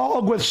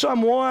dialogue with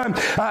someone,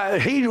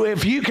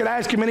 if you could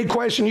ask him any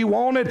question you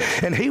wanted,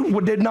 and he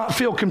did not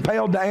feel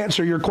compelled to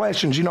answer your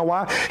questions. You know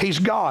why? He's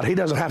God. He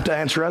doesn't have to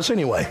answer us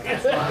anyway.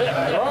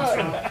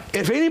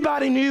 If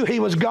anybody knew he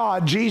was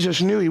God, Jesus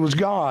knew he was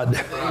God.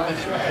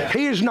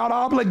 He is not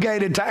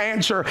obligated to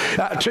answer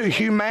to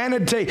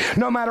humanity,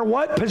 no matter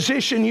what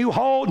position you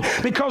hold,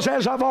 because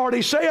as I've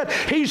already said,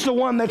 he's the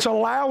one that's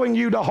allowing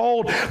you to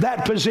hold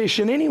that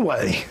position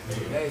anyway.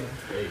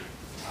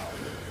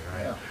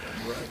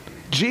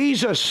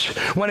 Jesus,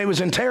 when he was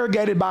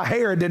interrogated by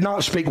Herod, did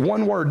not speak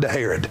one word to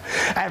Herod.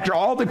 After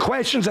all the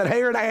questions that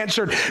Herod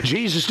answered,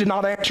 Jesus did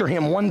not answer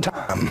him one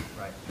time.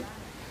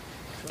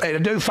 I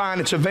do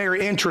find it's a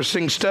very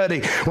interesting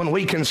study when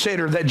we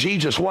consider that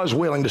Jesus was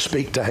willing to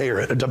speak to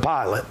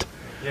Pilate.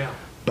 Yeah.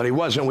 But he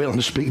wasn't willing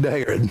to speak to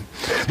Herod.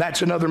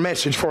 That's another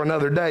message for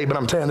another day, but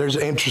I'm telling you, there's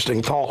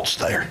interesting thoughts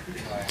there.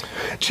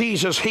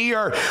 Jesus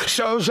here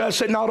shows us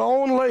that not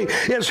only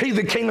is he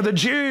the king of the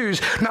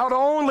Jews, not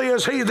only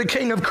is he the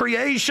king of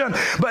creation,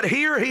 but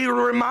here he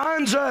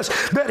reminds us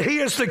that he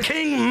is the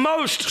king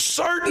most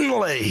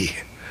certainly.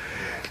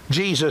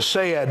 Jesus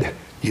said,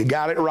 you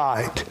got it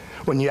right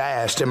when you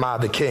asked, am I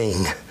the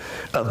king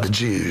of the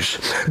Jews?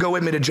 Go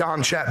with me to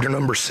John chapter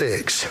number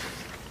 6.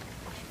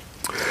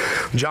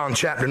 John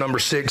chapter number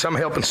 6. I'm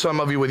helping some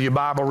of you with your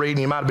Bible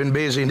reading. You might have been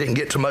busy and didn't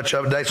get to much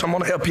of it today, so I'm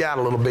going to help you out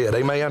a little bit.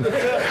 Amen?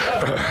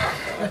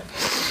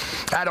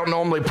 I don't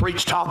normally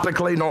preach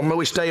topically. Normally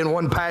we stay in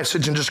one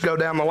passage and just go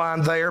down the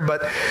line there,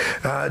 but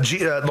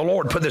the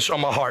Lord put this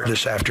on my heart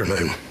this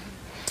afternoon.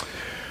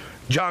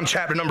 John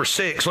chapter number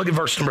 6. Look at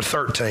verse number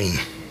 13.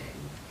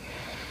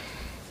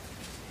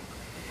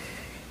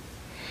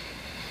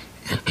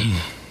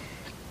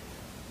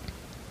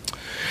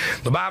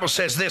 The Bible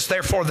says this,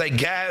 therefore they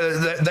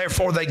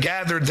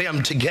gathered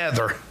them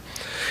together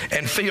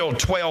and filled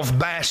 12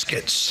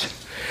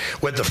 baskets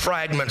with the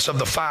fragments of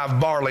the 5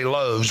 barley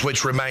loaves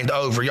which remained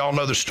over. Y'all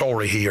know the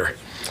story here.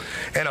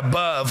 And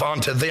above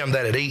unto them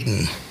that had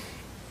eaten.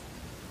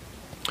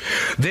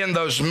 Then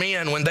those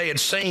men, when they had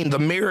seen the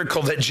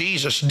miracle that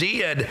Jesus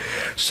did,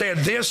 said,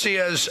 this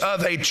is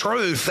of a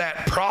truth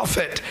that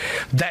prophet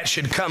that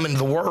should come into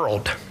the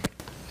world.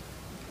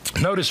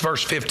 Notice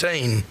verse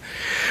 15.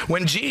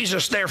 When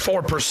Jesus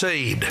therefore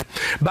perceived,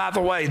 by the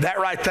way, that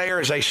right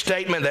there is a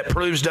statement that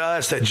proves to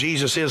us that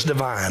Jesus is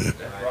divine.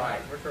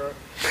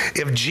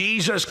 If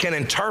Jesus can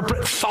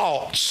interpret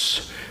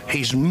thoughts,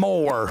 he's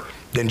more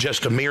than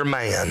just a mere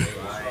man.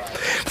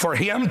 For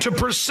him to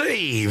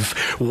perceive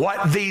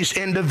what these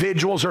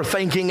individuals are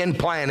thinking and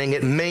planning,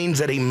 it means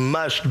that he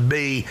must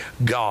be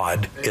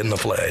God in the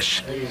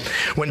flesh.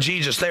 When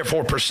Jesus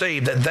therefore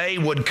perceived that they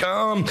would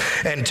come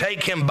and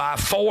take him by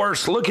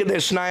force, look at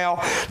this now,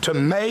 to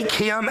make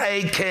him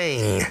a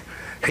king,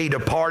 he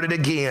departed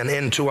again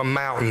into a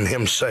mountain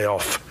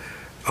himself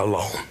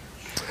alone.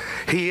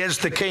 He is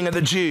the king of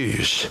the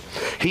Jews.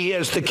 He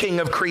is the king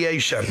of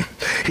creation.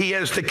 He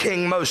is the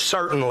king most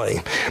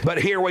certainly.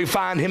 But here we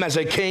find him as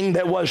a king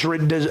that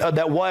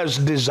was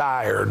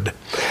desired.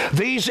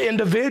 These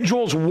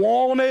individuals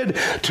wanted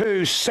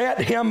to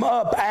set him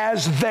up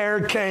as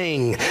their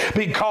king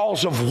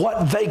because of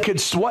what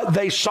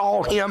they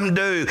saw him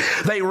do.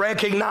 They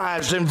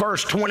recognized in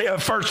verse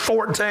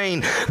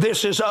 14,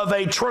 this is of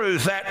a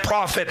truth, that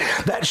prophet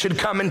that should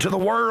come into the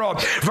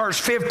world. Verse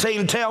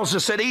 15 tells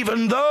us that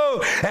even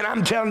though, and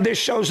I'm telling you, this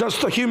shows us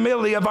the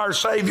humility of our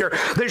Savior.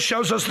 This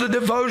shows us the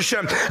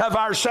devotion of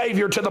our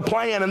Savior to the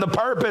plan and the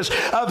purpose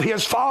of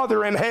his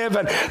Father in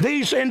heaven.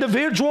 These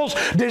individuals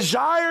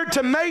desired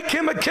to make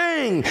him a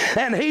king,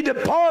 and he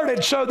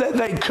departed so that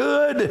they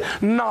could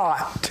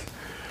not.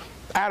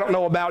 I don't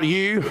know about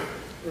you,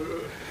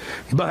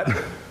 but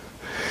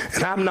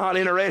and I'm not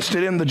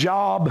interested in the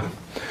job,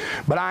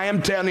 But I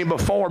am telling you,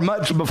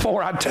 much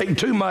before I take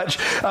too much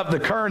of the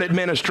current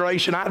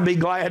administration, I'd be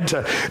glad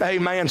to,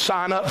 amen,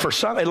 sign up for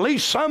at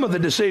least some of the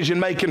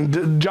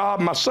decision-making job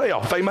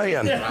myself.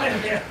 Amen.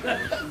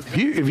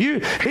 If you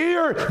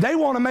hear they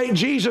want to make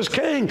Jesus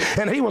king,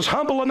 and he was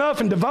humble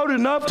enough and devoted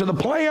enough to the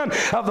plan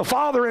of the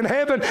Father in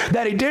heaven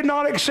that he did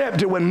not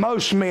accept it when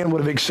most men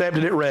would have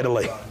accepted it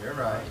readily. You're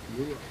right.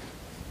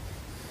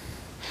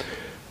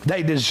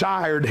 They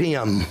desired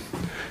him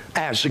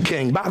as the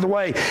king. By the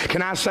way,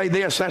 can I say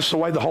this? That's the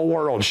way the whole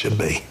world should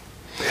be.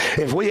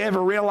 If we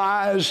ever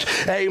realized,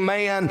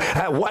 amen,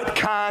 what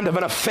kind of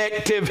an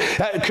effective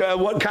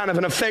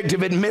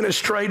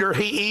administrator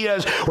he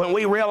is, when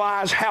we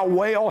realize how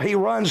well he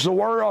runs the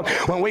world,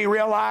 when we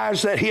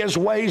realize that his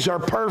ways are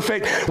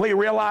perfect, we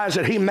realize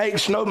that he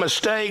makes no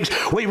mistakes,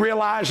 we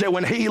realize that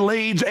when he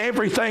leads,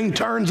 everything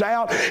turns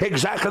out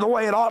exactly the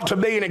way it ought to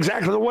be and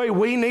exactly the way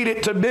we need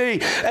it to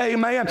be,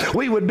 amen,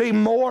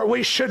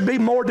 we should be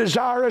more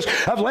desirous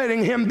of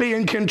letting him be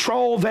in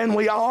control than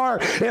we are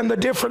in the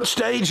different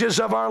stages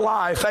of our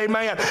life.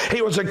 Amen.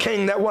 He was a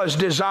king that was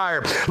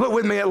desired. Look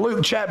with me at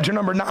Luke chapter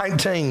number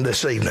 19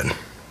 this evening.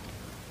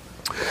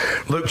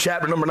 Luke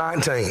chapter number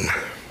 19.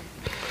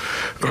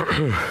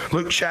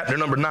 Luke chapter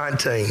number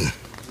 19.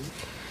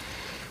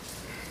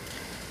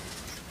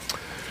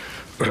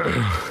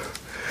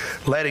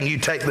 Letting you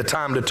take the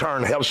time to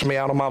turn helps me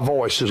out of my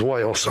voice as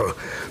well, so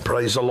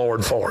praise the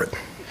Lord for it.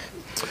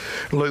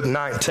 Luke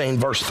 19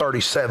 verse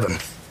 37.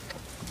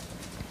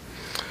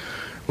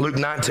 Luke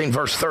 19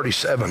 verse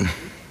 37.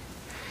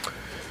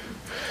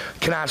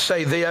 Can I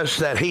say this,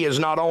 that he is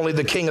not only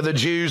the King of the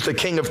Jews, the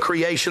King of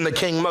creation, the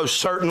King most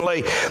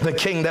certainly, the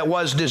King that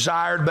was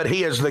desired, but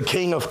he is the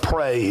King of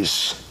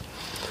praise.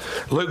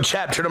 Luke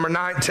chapter number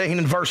 19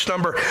 and verse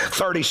number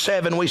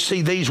 37, we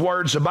see these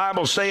words. The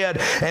Bible said,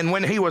 and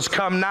when he was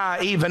come nigh,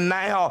 even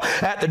now,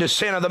 at the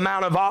descent of the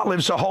Mount of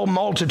Olives, the whole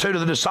multitude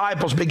of the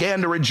disciples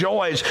began to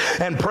rejoice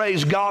and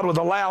praise God with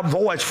a loud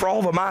voice for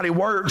all the mighty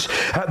works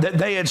that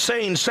they had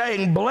seen,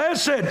 saying,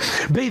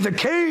 blessed be the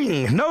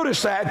King.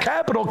 Notice that,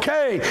 capital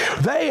K.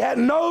 They had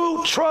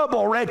no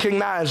trouble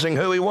recognizing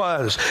who he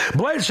was.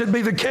 Blessed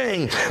be the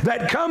King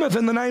that cometh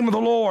in the name of the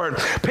Lord.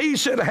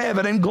 Peace in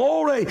heaven and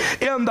glory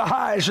in the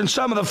highest. And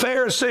some of the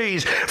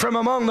Pharisees from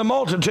among the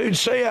multitude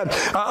said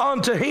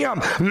unto him,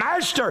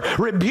 Master,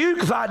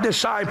 rebuke thy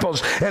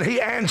disciples. And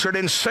he answered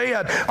and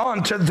said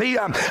unto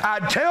them, I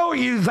tell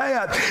you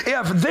that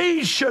if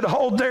these should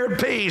hold their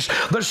peace,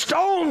 the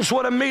stones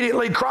would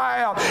immediately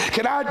cry out.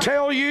 Can I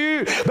tell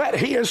you that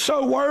he is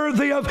so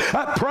worthy of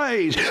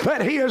praise,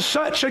 that he is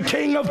such a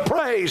King of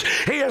praise,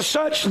 he is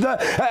such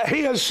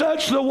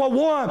the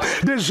one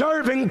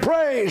deserving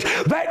praise,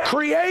 that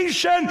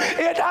creation,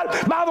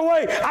 by the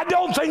way, I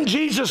don't think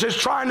Jesus is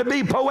trying to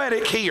be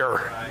poetic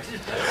here.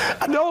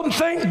 I don't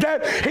think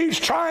that he's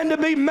trying to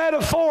be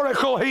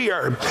metaphorical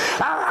here.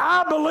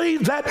 I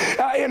believe that,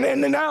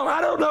 and now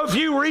I don't know if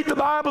you read the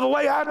Bible the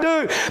way I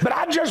do, but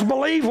I just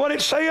believe what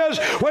it says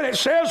when it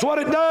says what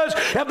it does.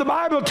 If the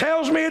Bible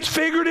tells me it's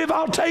figurative,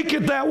 I'll take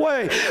it that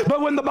way.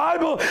 But when the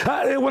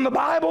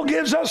Bible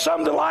gives us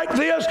something like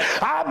this,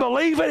 I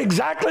believe it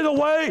exactly the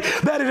way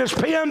that it is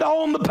penned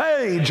on the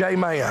page.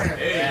 Amen.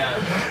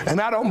 And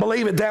I don't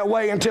believe it that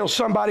way until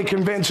somebody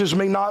convinces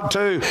me not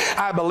to.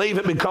 I believe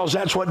it because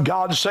that's what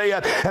God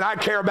said, and I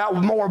care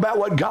more about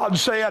what God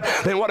said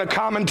than what a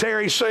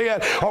commentary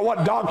said, or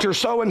what Dr.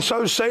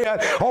 so-and-so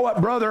said, or what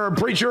brother or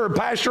preacher or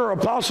pastor or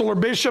apostle or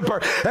bishop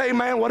or,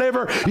 amen,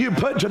 whatever you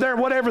put to their,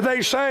 whatever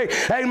they say.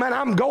 Amen,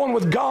 I'm going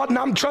with God, and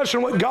I'm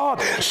trusting what God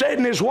said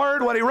in his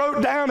word, what he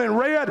wrote down in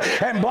red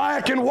and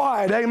black and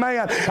white.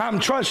 Amen, I'm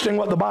trusting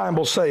what the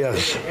Bible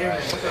says.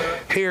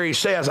 Here he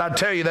says, I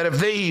tell you that if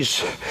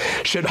these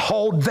should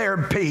hold their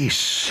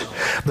peace,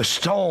 the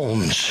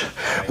stones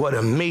would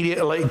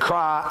immediately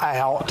cry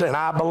out. And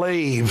I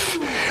believe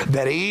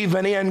that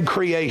even in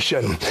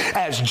creation,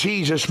 as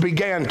Jesus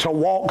began to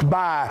walk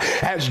by,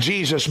 as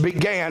Jesus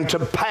began to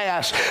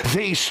pass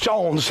these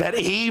stones, that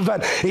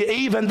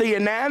even the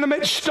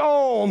inanimate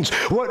stones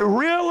would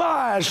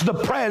realize the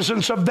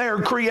presence of their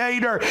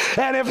Creator.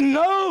 And if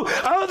no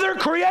other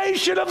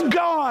creation of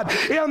God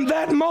in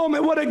that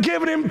moment would have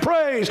given him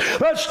praise,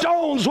 the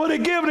stones would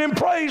have given him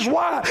praise.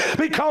 Why?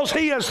 Because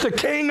he is the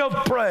King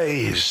of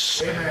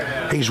praise.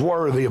 Amen. He's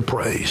worthy of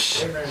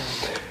praise. Amen.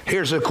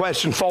 Here's a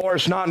question for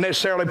us, not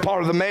necessarily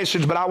part of the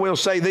message, but I will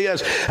say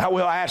this. I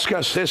will ask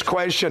us this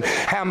question.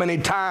 How many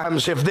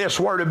times, if this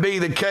were to be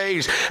the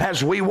case,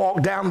 as we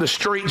walk down the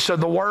streets of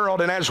the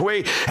world and as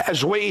we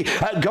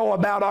go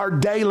about our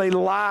daily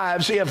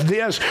lives, if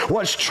this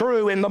was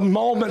true in the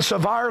moments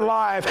of our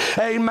life,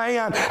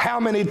 amen, how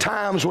many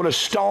times would a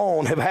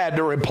stone have had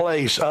to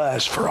replace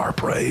us for our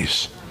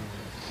praise?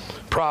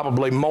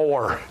 Probably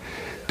more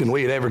than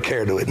we'd ever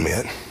care to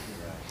admit.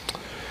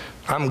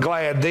 I'm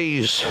glad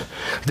these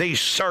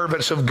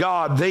servants of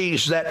God,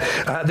 these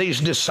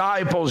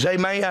disciples,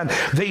 amen,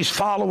 these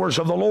followers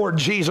of the Lord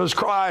Jesus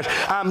Christ,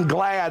 I'm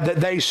glad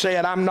that they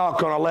said, I'm not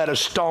going to let a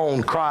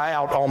stone cry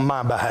out on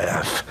my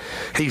behalf.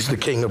 He's the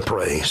King of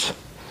praise.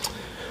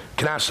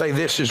 Can I say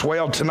this as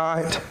well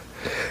tonight?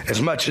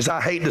 As much as I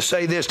hate to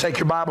say this, take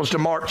your Bibles to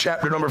Mark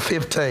chapter number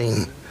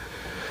 15.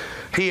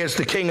 He is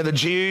the King of the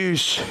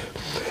Jews.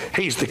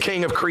 He's the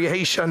King of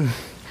creation.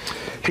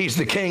 He's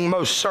the King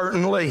most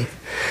certainly.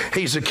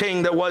 He's the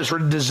King that was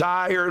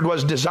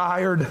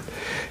desired.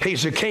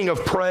 He's the King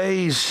of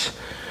praise.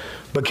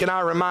 But can I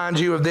remind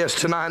you of this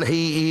tonight?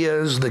 He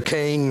is the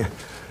King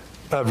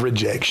of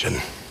rejection.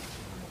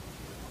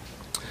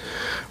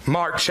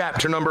 Mark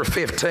chapter number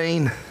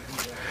 15.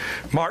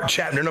 Mark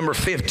chapter number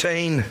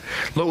 15.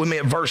 Look with me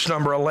at verse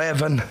number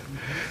 11.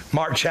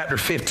 Mark chapter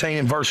 15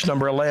 and verse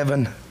number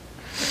 11.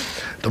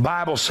 The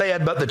Bible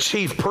said, "But the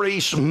chief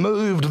priests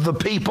moved the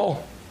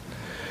people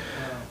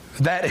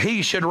that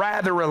he should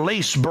rather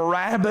release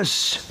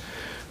Barabbas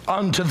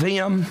unto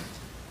them.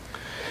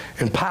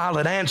 And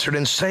Pilate answered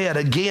and said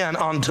again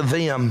unto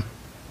them,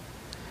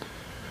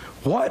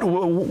 What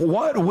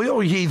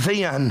will ye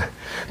then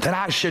that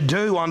I should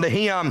do unto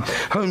him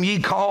whom ye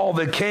call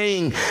the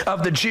King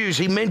of the Jews?"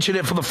 He mentioned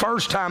it for the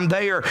first time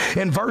there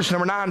in verse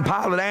number 9.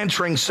 Pilate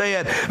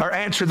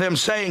answered them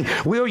saying,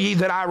 "Will ye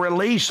that I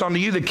release unto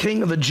you the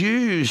King of the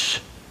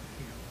Jews?"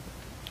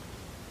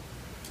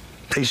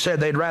 They said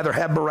they'd rather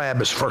have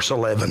Barabbas, verse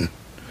 11.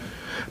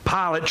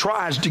 Pilate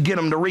tries to get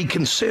them to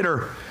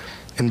reconsider.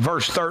 In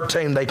verse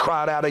 13, they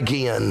cried out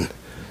again,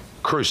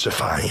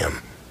 "Crucify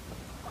him."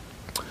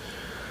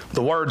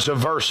 The words of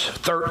verse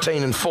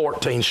 13 and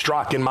 14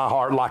 strike in my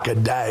heart like a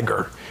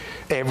dagger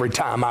every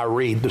time I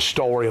read the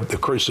story of the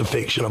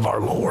crucifixion of our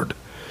Lord.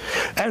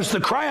 As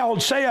the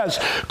crowd says,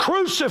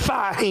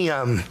 "Crucify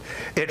him,"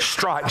 it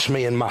strikes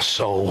me in my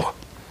soul.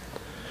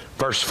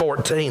 Verse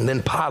 14,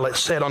 "Then Pilate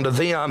said unto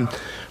them,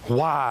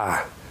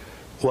 Why,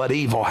 what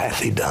evil hath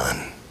he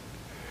done?"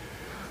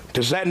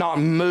 Does that not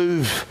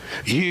move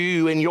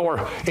you in your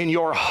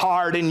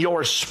heart, in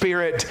your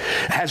spirit?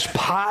 As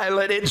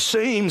Pilate, it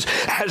seems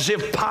as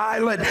if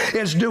Pilate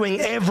is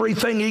doing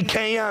everything he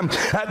can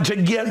to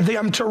get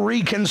them to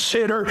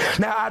reconsider.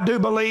 Now, I do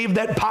believe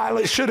that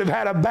Pilate should have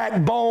had a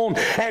backbone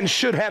and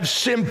should have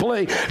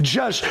simply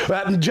just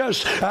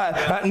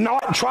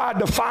not tried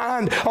to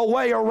find a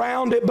way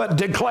around it, but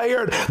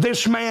declared,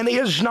 "This man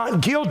is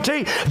not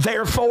guilty,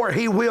 therefore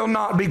he will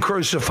not be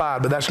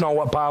crucified." But that's not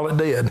what Pilate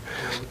did.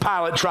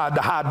 Pilate tried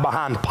to hide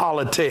behind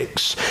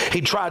politics.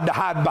 He tried to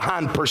hide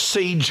behind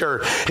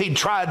procedure. He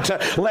tried to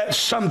let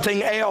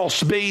something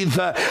else be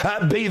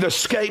the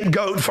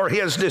scapegoat for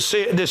his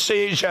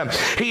decision.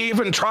 He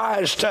even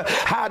tries to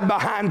hide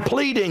behind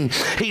pleading.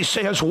 He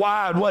says,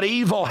 "Why, what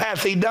evil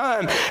hath he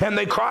done?" And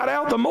they cried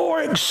out the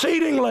more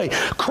exceedingly,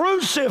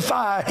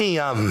 "Crucify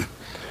him."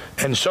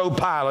 And so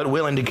Pilate,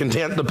 willing to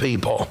content the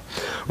people,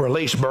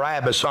 released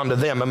Barabbas unto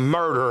them, a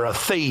murderer, a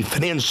thief,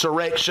 an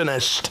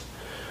insurrectionist,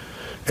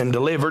 and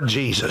delivered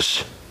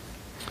Jesus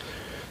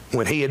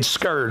when he had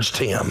scourged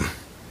him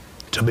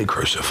to be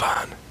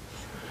crucified.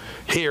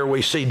 Here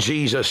we see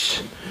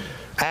Jesus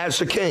as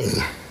a king.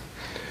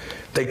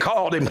 They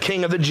called him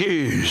King of the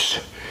Jews,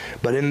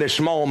 but in this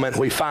moment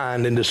we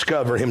find and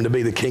discover him to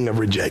be the King of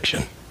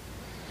rejection.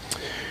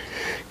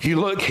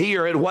 You look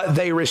here at what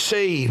they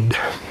received.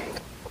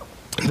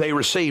 They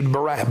received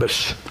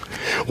Barabbas,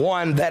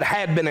 one that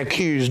had been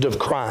accused of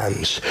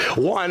crimes,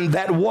 one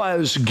that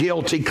was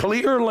guilty,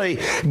 clearly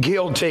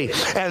guilty,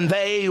 and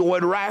they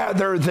would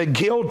rather the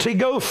guilty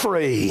go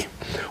free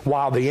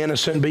while the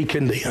innocent be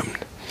condemned.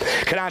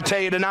 Can I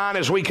tell you tonight,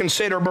 as we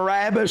consider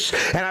Barabbas,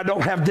 and I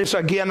don't have this,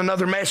 again,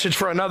 another message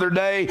for another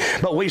day,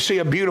 but we see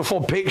a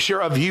beautiful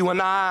picture of you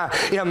and I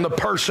in the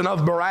person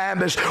of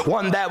Barabbas,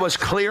 one that was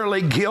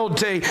clearly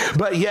guilty,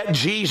 but yet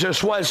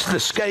Jesus was the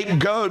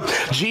scapegoat.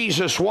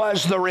 Jesus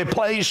was the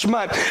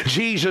replacement.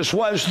 Jesus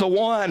was the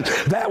one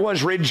that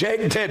was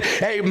rejected.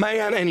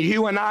 Amen. And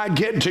you and I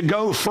get to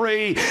go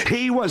free.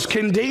 He was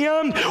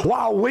condemned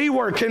while we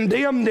were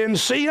condemned in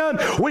sin.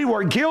 We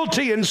were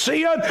guilty in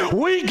sin.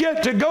 We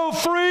get to go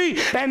free.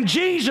 And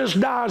Jesus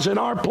dies in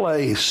our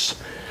place.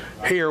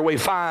 Here we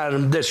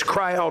find this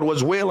crowd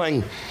was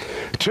willing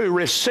to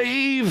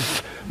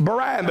receive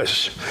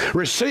Barabbas,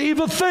 receive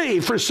a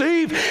thief,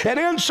 receive an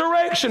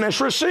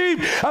insurrectionist, receive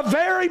a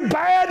very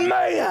bad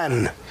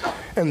man,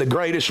 and the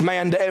greatest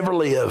man to ever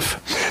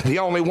live. The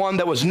only one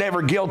that was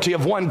never guilty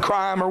of one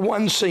crime or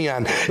one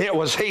sin. It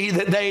was he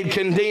that they had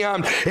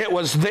condemned. It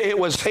was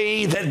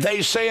he that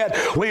they said,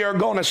 "We are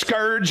going to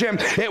scourge him."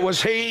 It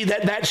was he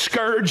that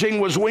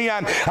scourging was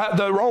when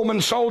the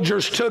Roman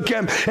soldiers took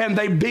him and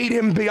they beat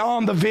him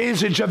beyond the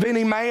visage of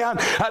any man.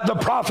 The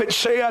prophet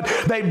said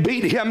they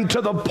beat him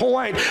to the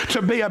point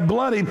to be a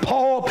bloody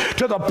pulp,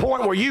 to the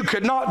point where you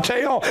could not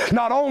tell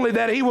not only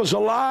that he was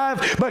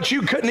alive, but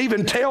you couldn't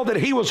even tell that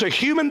he was a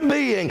human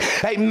being,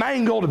 a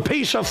mangled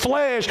piece of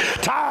flesh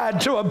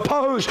tied to a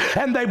post.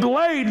 And they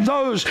laid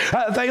those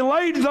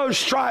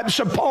stripes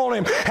upon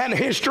him. And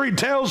history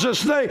tells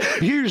us they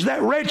used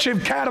that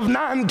wretched cat of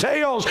nine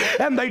tails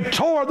and they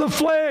tore the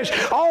flesh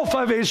off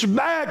of his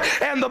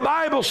back. And the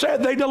Bible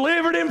said they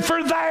delivered him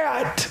for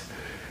that.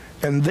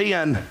 And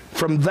then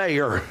from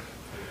there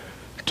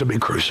to be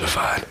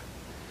crucified.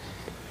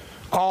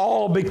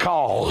 All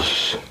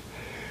because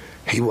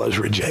He was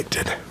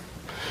rejected.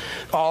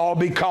 All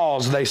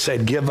because they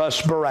said, give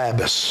us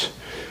Barabbas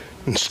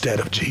instead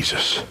of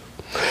Jesus.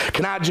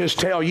 Can I just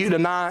tell you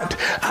tonight,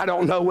 I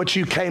don't know what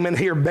you came in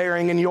here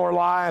bearing in your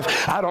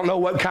life. I don't know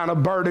what kind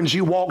of burdens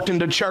you walked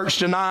into church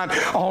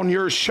tonight on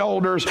your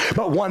shoulders.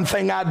 But one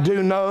thing I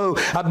do know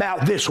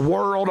about this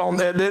world,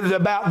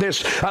 about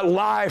this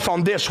life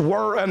on this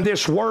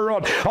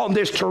world, on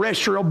this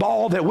terrestrial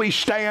ball that we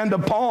stand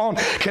upon,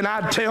 can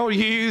I tell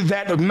you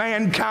that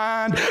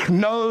mankind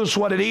knows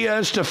what it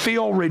is to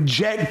feel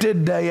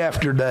rejected day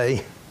after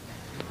day?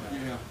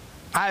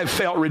 I have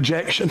felt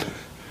rejection.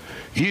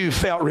 You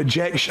felt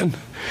rejection.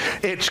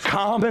 It's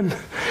common,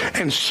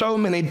 and so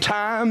many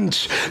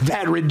times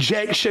that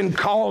rejection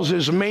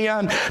causes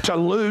men to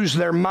lose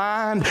their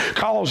mind,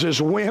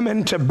 causes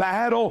women to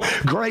battle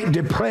Great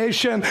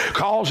Depression,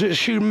 causes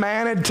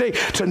humanity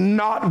to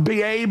not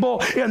be able,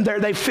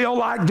 they feel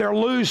like they're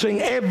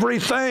losing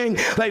everything.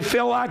 They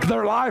feel like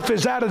their life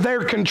is out of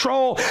their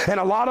control,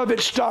 and a lot of it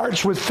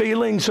starts with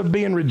feelings of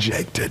being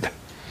rejected,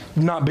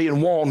 not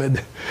being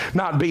wanted,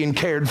 not being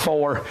cared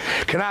for.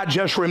 Can I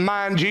just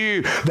remind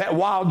you that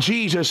while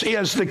Jesus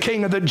is the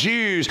King of the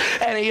Jews,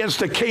 and He is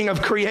the King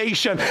of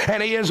creation,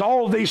 and He is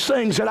all these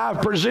things that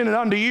I've presented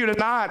unto you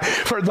tonight,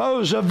 for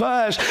those of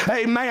us,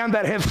 amen,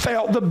 that have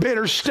felt the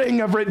bitter sting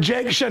of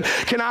rejection,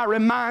 can I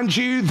remind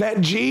you that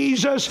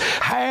Jesus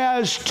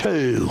has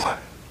too.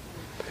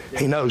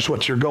 He knows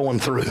what you're going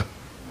through.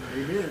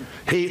 Amen.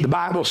 The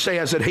Bible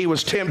says that He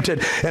was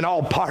tempted in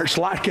all parts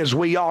like as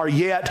we are,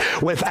 yet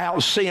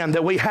without sin,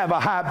 that we have a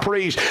high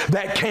priest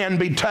that can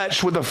be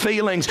touched with the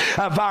feelings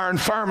of our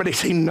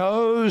infirmities. He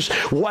knows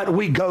what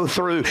we go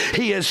through.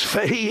 He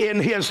in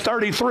His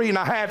 33 and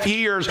a half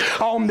years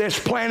on this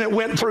planet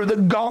went through the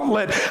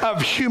gauntlet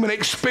of human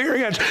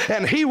experience,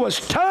 and He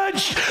was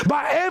touched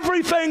by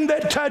everything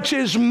that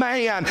touches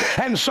man.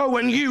 And so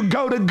when you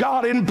go to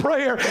God in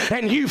prayer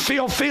and you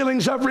feel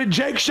feelings of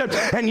rejection,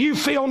 and you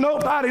feel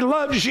nobody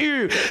loves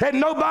you, and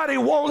nobody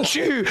wants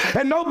you,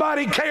 and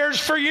nobody cares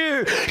for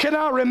you, can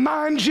I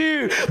remind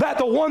you that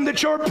the one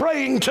that you're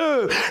praying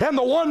to, and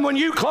the one when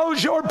you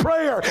close your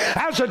prayer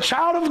as a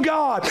child of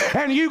God,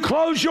 and you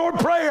close your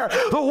prayer,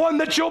 the one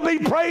that you'll be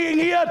praying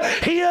in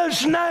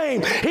His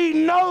name, He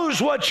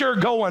knows what you're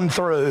going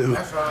through.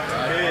 That's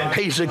right.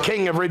 He's the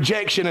King of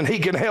rejection, and He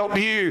can help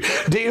you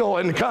deal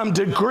and come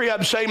to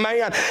grips,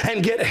 amen,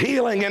 and get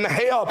healing and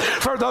help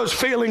for those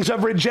feelings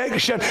of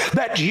rejection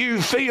that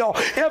you feel.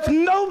 If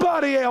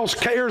nobody else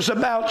cares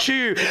about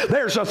you,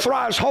 there's a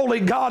thrice holy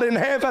God in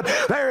heaven.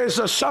 There is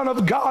the Son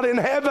of God in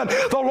heaven,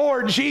 the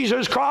Lord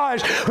Jesus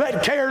Christ,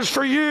 that cares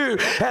for you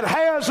and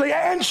has the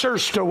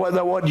answers to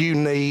what you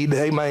need.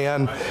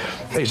 Amen.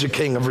 He's a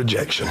King of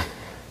rejection.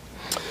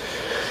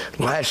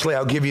 Lastly,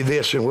 I'll give you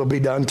this and we'll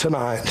be done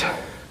tonight.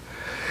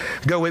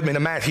 Go with me to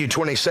Matthew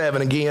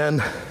 27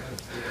 again,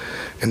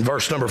 in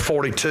verse number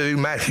 42.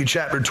 Matthew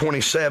chapter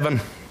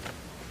 27.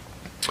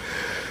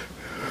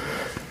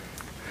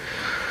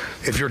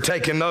 If you're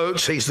taking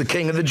notes, He's the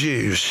King of the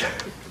Jews.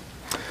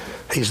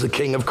 He's the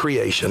King of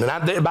creation.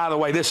 And by the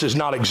way, this is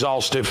not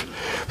exhaustive.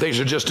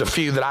 These are just a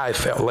few that I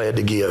felt led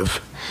to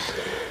give.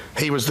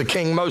 He was the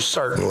King most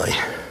certainly.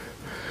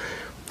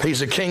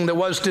 He's a King that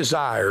was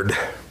desired.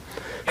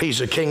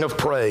 He's a King of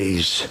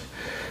praise.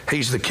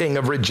 He's the King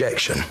of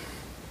rejection.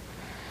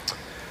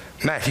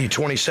 Matthew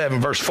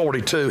 27 verse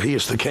 42, He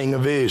is the King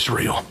of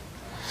Israel.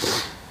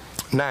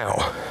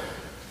 Now,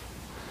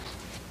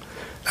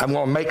 I'm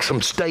going to make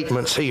some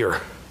statements here.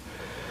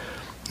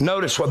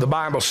 Notice what the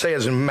Bible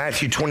says in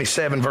Matthew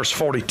 27, verse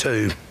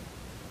 42.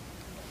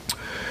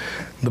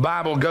 The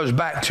Bible goes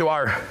back to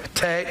our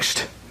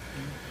text.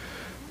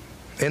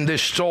 In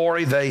this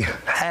story, they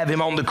have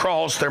Him on the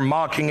cross. They're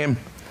mocking Him.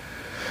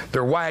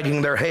 They're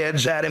wagging their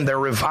heads at Him. They're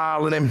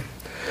reviling Him.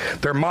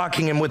 They're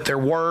mocking Him with their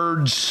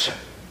words.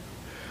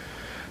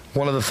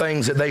 One of the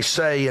things that they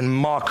say in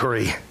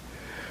mockery,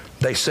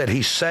 they said,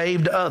 He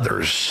saved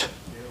others.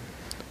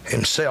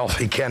 Himself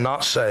He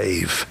cannot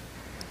save.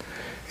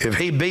 If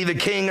He be the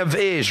King of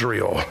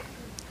Israel,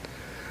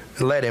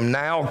 let Him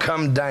now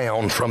come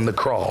down from the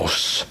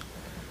cross,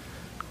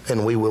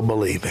 and we will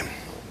believe Him.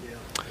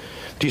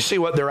 Do you see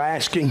what they're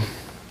asking?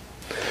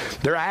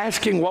 They're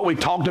asking what we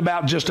talked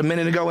about just a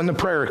minute ago in the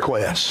prayer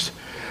request.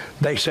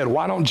 They said,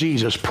 why don't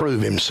Jesus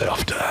prove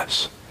Himself to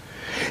us?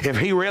 If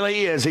He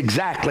really is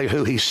exactly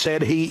who He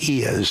said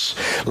He is,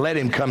 let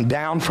Him come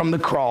down from the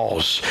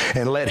cross,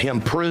 and let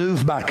Him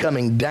prove by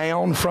coming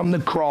down from the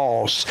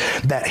cross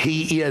that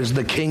He is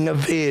the King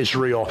of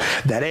Israel,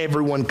 that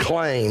everyone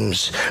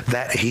claims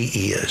that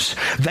He is.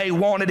 They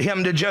wanted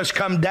Him to just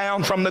come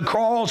down from the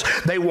cross.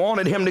 They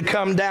wanted Him to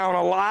come down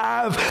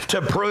alive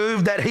to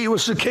prove that He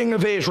was the King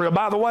of Israel.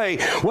 By the way,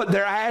 what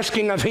they're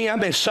asking of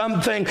Him is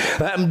something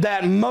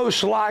that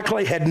most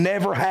likely had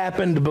never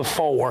happened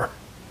before.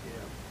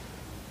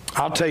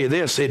 I'll tell you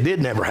this, it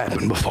did never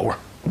happen before.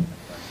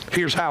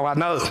 Here's how I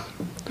know.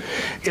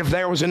 If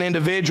there was an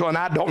individual, and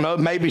I don't know,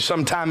 maybe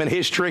sometime in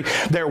history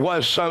there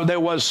was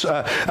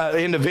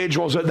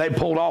individuals that they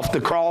pulled off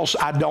the cross.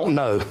 I don't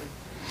know.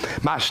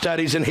 My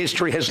studies in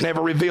history has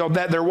never revealed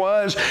that there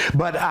was,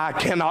 but I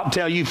cannot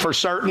tell you for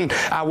certain.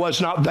 I was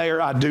not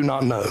there. I do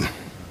not know.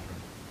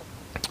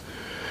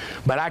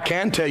 But I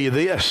can tell you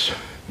this.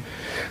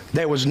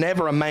 There was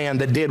never a man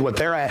that did what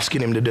they're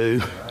asking him to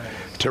do,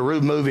 to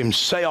remove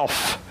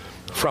himself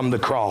from the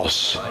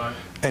cross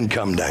and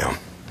come down.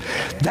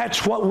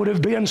 That's what would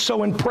have been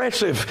so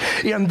impressive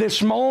in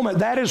this moment.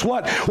 That is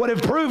what would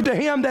have proved to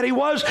him that he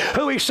was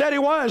who he said he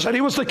was, that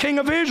he was the King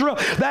of Israel,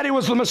 that he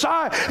was the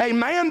Messiah, a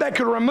man that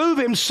could remove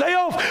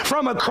himself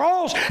from a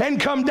cross and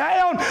come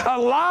down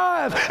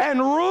alive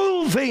and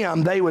rule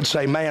them. They would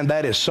say, man,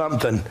 that is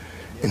something,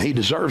 and he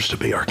deserves to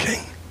be our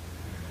king.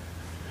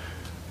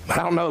 But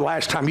I don't know the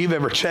last time you've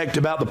ever checked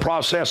about the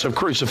process of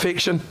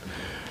crucifixion.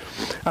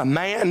 A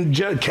man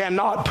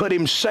cannot put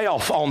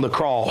himself on the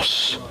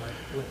cross.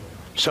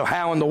 So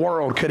how in the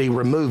world could he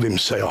remove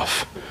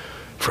himself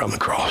from the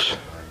cross?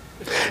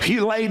 If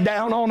you laid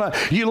down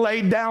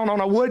on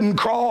a wooden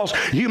cross,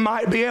 you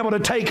might be able to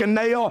take a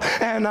nail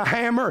and a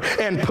hammer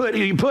and put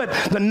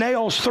the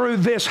nails through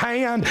this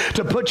hand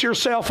to put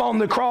yourself on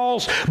the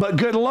cross, but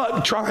good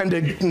luck trying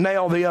to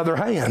nail the other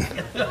hand.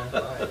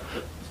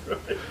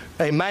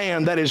 A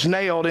man that is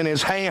nailed in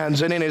his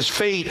hands and in his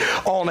feet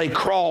on a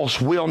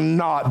cross will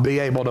not be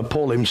able to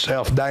pull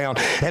himself down.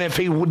 And if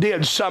he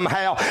did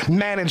somehow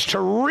manage to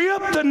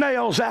rip the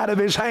nails out of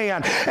his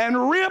hand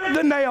and rip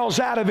the nails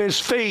out of his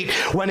feet,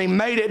 when he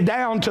made it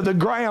down to the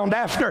ground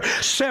after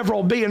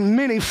several being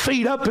many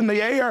feet up in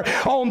the air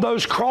on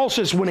those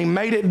crosses, when he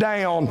made it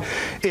down,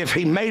 if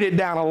he made it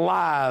down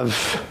alive,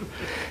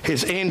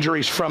 his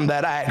injuries from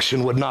that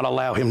action would not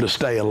allow him to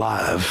stay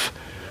alive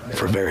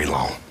for very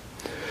long.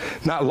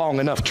 Not long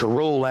enough to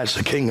rule as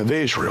the King of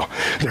Israel.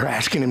 They're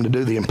asking him to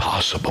do the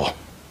impossible.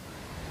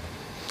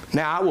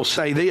 Now, I will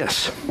say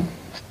this.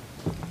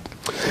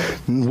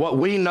 What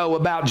we know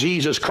about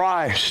Jesus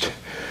Christ,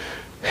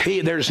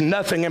 there's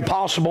nothing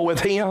impossible with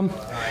him,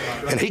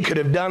 and he could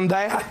have done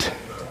that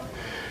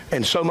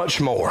and so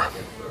much more.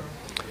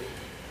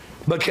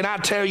 But can I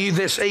tell you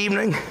this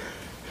evening,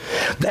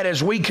 that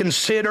as we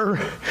consider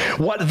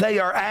what they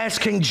are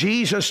asking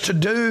Jesus to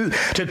do,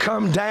 to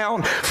come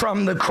down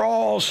from the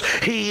cross,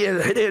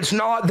 it's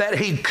not that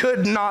he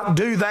could not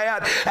do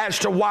that as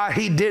to why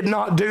he did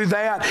not do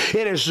that.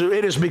 It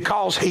is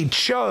because he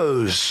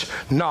chose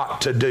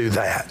not to do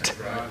that.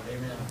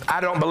 I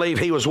don't believe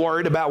he was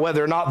worried about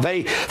whether or not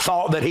they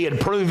thought that he had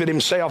proven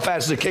himself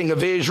as the King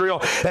of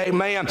Israel.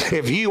 Amen.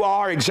 If you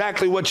are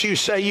exactly what you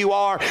say you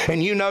are,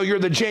 and you know you're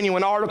the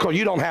genuine article,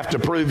 you don't have to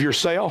prove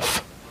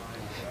yourself.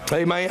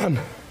 Amen.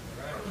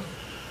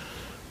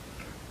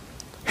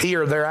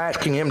 Here they're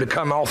asking him to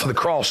come off of the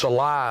cross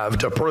alive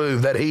to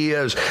prove that he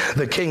is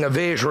the King of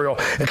Israel.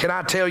 And can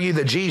I tell you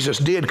that Jesus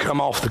did come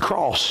off the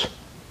cross?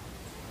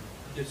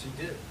 Yes,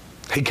 he did.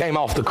 He came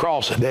off the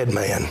cross a dead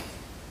man.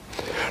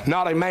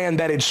 Not a man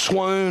that had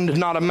swooned,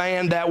 not a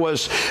man that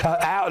was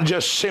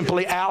just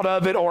simply out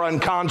of it or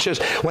unconscious.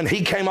 When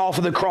he came off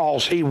of the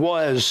cross, he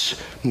was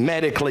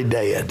medically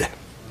dead.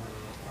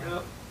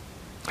 Yep.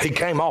 He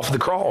came off the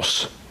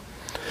cross.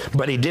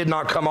 But he did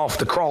not come off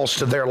the cross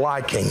to their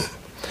liking.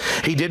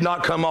 He did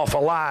not come off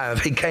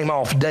alive. He came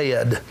off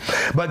dead.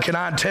 But can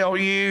I tell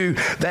you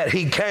that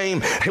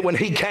when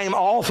he came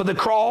off of the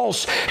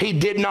cross, he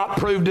did not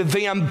prove to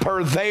them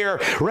per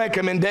their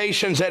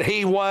recommendations that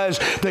he was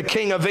the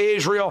King of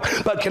Israel.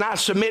 But can I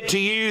submit to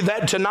you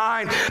that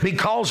tonight,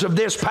 because of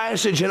this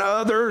passage and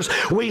others,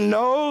 we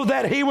know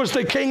that he was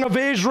the King of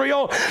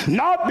Israel,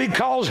 not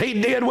because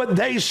he did what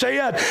they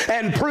said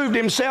and proved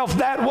himself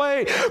that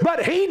way,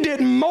 but he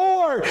did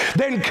more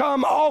than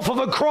come off of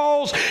a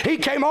cross. He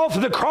came off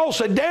of the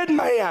cross a dead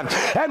man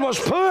and was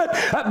put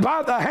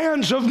by the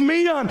hands of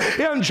men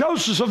in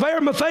Joseph of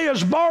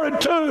Arimathea's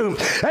borrowed tomb.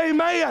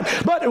 Amen.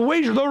 But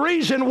the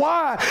reason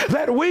why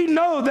that we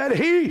know that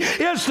he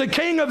is the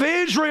King of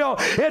Israel,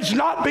 it's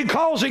not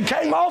because he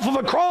came off of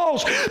a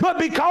cross, but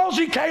because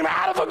he came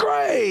out of a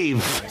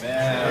grave.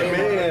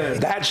 Amen.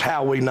 That's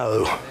how we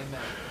know. Amen.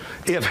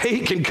 If he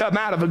can come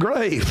out of a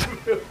grave,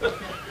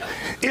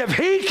 if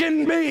he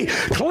can be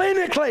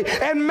clinically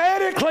and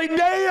medically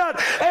dead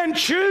and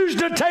choose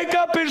to take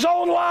up his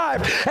own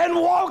life and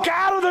walk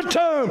out of the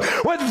tomb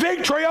with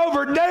victory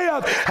over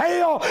death,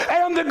 hell,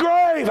 and the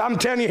grave, I'm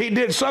telling you, he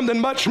did something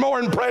much more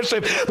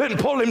impressive than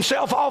pull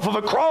himself off of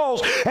a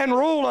cross and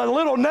rule a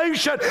little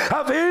nation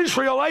of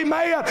Israel.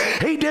 Amen.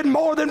 He did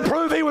more than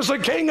prove he was the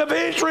King of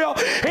Israel.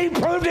 He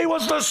proved he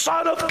was the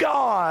Son of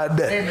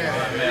God.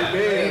 Amen.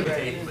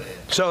 Amen.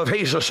 So if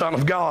he's the Son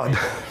of God,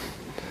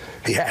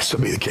 he has to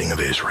be the King of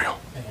Israel.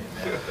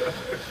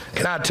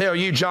 Can I tell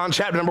you, John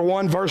chapter number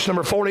 1, verse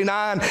number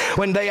 49,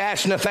 when they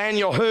asked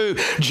Nathanael who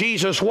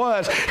Jesus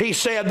was, he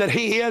said that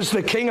he is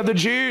the King of the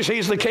Jews,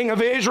 he's the King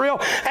of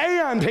Israel,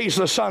 and he's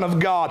the Son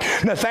of God.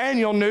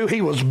 Nathanael knew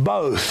he was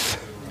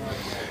both.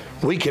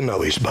 We can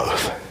know he's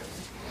both.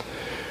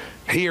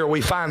 Here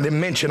we find them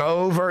mentioned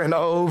over and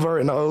over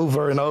and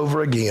over and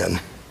over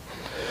again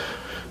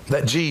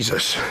that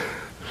Jesus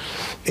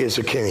is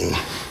a king.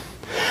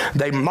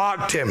 They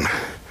mocked him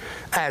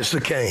as the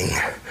king.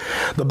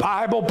 The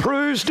Bible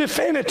proves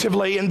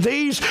definitively in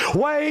these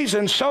ways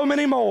and so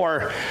many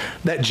more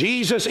that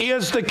Jesus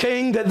is the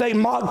king that they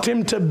mocked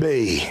him to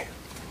be.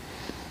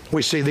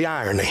 We see the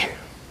irony.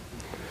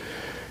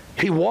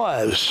 He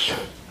was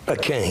a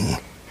king,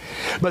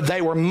 but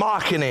they were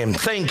mocking him,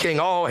 thinking,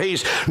 oh,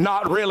 he's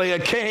not really a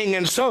king,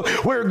 and so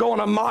we're going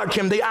to mock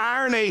him. The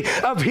irony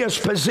of his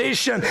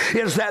position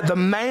is that the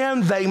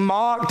man they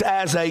mocked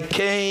as a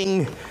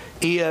king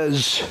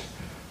is,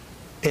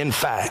 in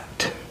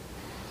fact,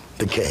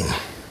 the king.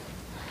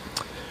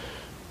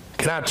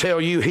 Can I tell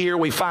you, here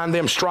we find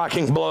them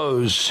striking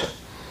blows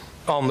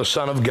on the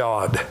Son of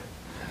God.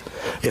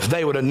 If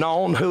they would have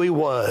known who he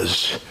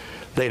was,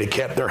 they'd have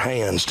kept their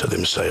hands to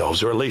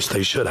themselves, or at least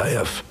they should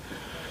have.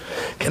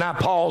 Can I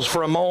pause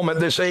for a moment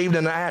this evening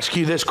and ask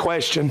you this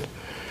question?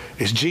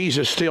 Is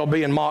Jesus still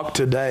being mocked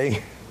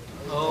today?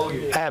 Oh,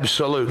 yeah.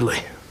 Absolutely.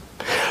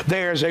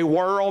 There's a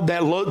world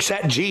that looks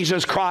at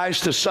Jesus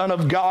Christ, the Son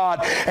of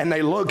God, and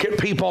they look at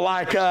people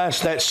like us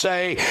that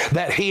say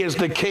that he is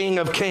the King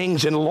of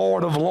Kings and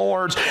Lord of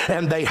Lords,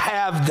 and they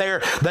have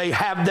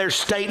their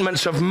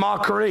statements of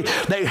mockery.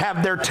 They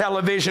have their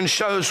television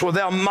shows where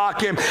they'll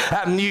mock him.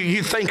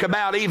 You think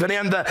about even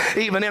in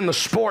the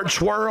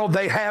sports world,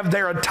 they have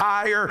their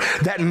attire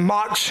that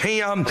mocks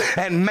him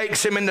and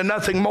makes him into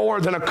nothing more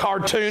than a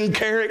cartoon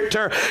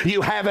character.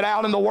 You have it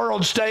out in the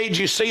world stage.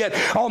 You see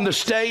it on the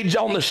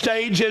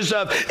stages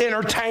of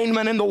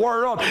entertainment in the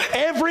world.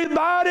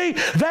 Everybody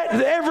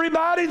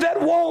that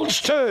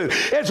wants to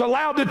is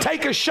allowed to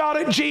take a shot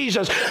at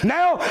Jesus.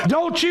 Now,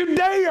 don't you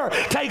dare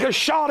take a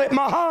shot at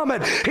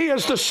Muhammad. He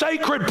is the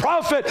sacred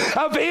prophet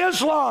of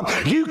Islam.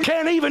 You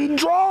can't even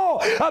draw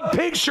a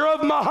picture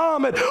of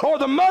Muhammad, or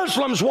the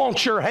Muslims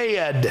want your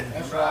head.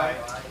 That's right.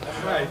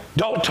 That's right.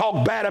 Don't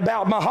talk bad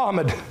about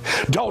Muhammad.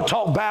 Don't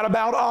talk bad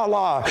about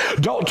Allah.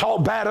 Don't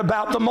talk bad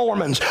about the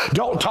Mormons.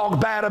 Don't talk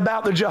bad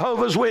about the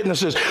Jehovah's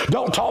Witnesses.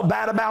 Don't talk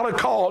bad about a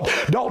cult.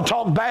 Don't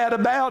talk bad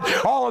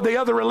about all of the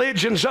other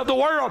religions of the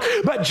world.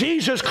 But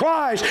Jesus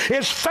Christ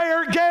is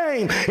fair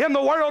game in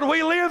the world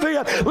we live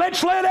in.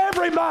 Let's let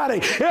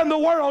everybody in the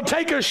world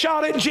take a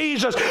shot at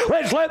Jesus.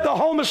 Let's let the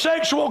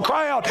homosexual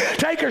crowd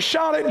take a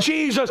shot at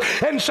Jesus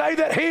and say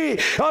that he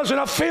was an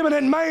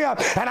effeminate man.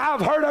 And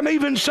I've heard them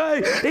even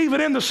say,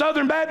 even in the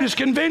Southern Baptist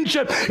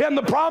Convention, in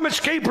the Promise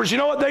Keepers, you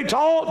know what they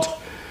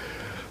taught?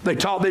 They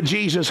taught that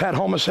Jesus had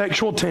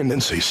homosexual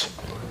tendencies.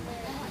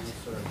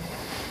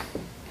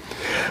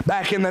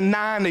 Back in the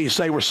 90s,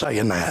 they were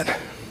saying that.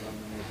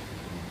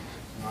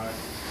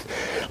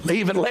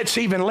 Let's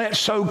let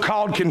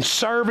so-called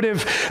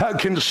conservative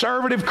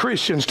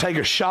Christians take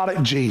a shot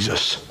at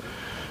Jesus.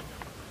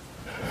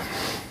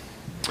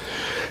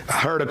 I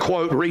heard a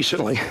quote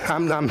recently.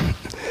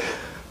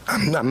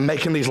 I'm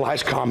making these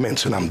last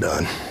comments and I'm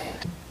done.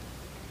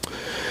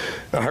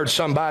 I heard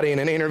somebody in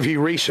an interview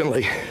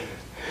recently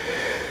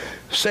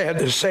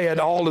said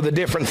all of the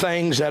different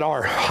things that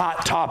are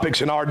hot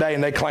topics in our day,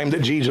 and they claimed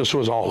that Jesus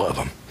was all of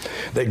them,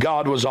 that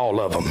God was all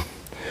of them.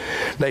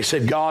 They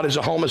said God is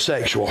a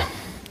homosexual.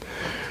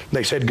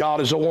 They said God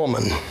is a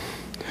woman.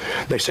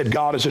 They said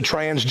God is a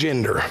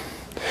transgender.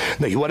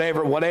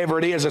 Whatever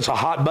it is, it's a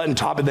hot button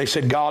topic. They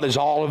said God is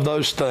all of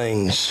those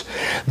things.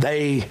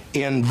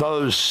 In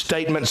those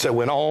statements that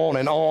went on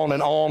and on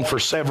and on for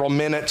several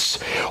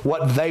minutes,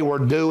 what they were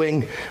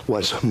doing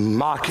was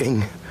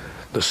mocking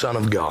the Son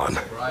of God.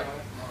 Right.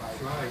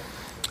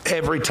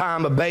 Every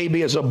time a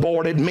baby is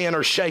aborted, men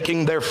are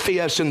shaking their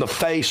fists in the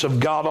face of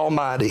God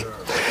Almighty.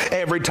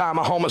 Every time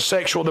a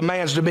homosexual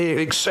demands to be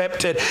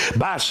accepted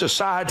by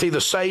society, the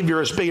Savior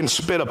is being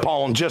spit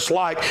upon, just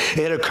like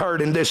it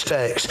occurred in this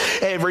text.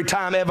 Every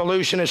time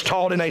evolution is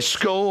taught in a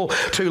school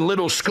to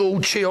little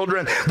school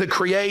children, the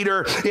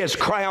Creator is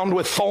crowned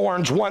with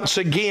thorns once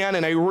again,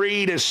 and a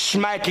reed is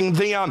smacking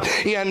them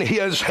in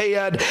his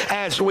head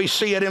as we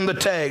see it in the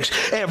text.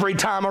 Every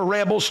time a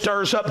rebel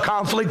stirs up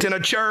conflict in a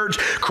church,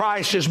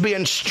 Christ is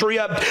being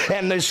stripped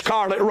and the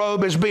scarlet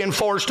robe is being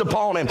forced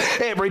upon him.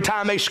 Every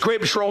time a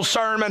scriptural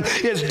sermon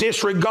is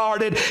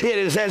disregarded, it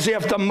is as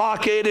if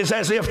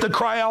the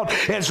crowd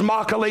is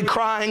mockingly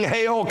crying,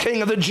 "Hail,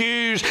 King of the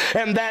Jews,"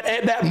 and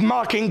that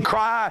mocking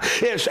cry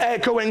is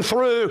echoing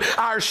through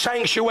our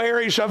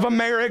sanctuaries of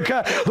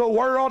America, the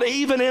world,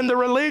 even in the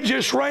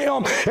religious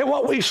realm. And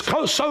what we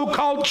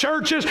so-called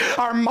churches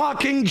are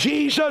mocking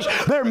Jesus.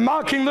 They're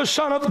mocking the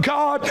Son of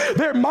God.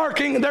 They're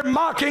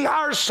mocking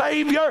our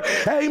Savior.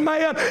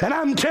 Amen. And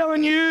I'm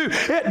telling you,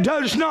 it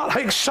does not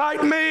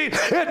excite me.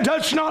 It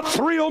does not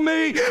thrill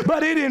me,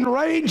 but it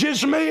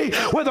enrages me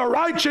with a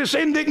righteous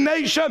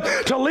indignation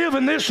to live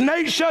in this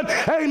nation,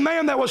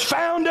 amen, that was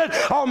founded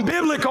on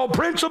biblical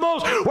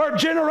principles, where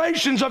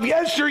generations of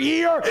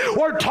yesteryear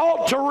were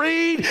taught to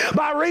read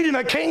by reading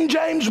a King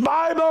James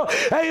Bible,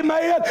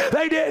 amen.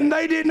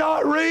 They did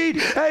not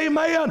read,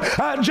 amen,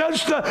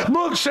 just the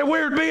books that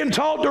we're being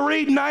taught to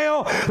read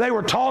now. They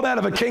were taught out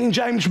of a King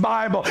James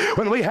Bible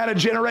when we had a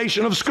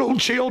generation of school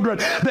children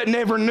that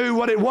never knew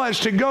what it was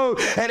to go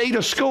and eat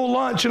a school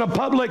lunch in a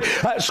public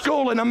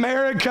school in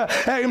America,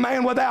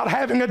 amen, without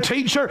having a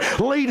teacher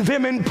lead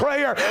them in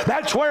prayer.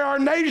 That's where our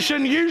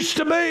nation used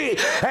to be.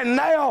 And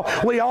now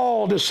we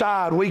all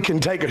decide we can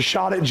take a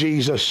shot at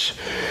Jesus.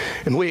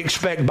 And we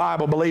expect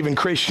Bible-believing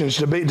Christians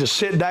to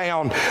sit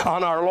down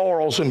on our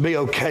laurels and be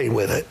okay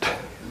with it.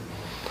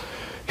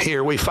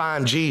 Here we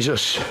find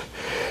Jesus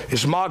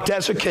is mocked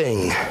as a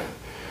king.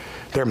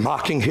 They're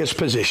mocking his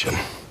position.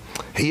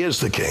 He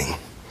is the king.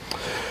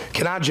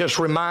 Can I just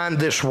remind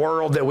this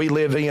world that we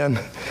live in,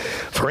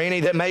 for any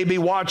that may be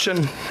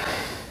watching,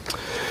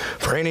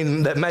 for any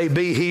that may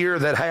be here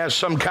that has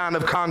some kind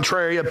of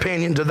contrary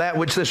opinion to that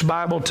which this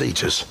Bible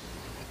teaches,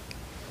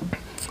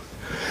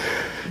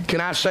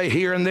 can I say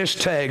here in this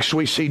text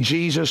we see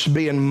Jesus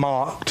being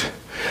mocked.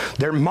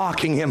 They're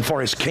mocking him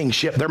for his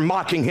kingship. They're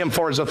mocking him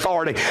for his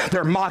authority.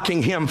 They're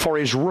mocking him for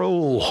his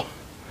rule.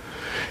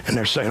 And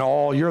they're saying,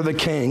 oh, you're the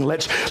king.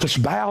 Let's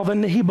bow the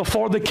knee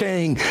before the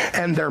king.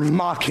 And they're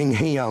mocking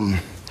him.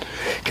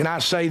 Can I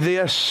say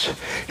this?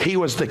 He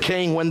was the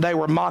king when they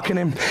were mocking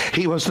him.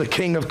 He was the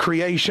king of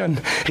creation.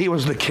 He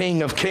was the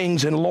king of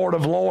kings and Lord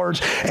of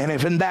lords. And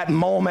if in that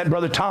moment,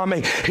 Brother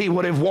Tommy, he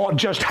would have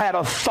just had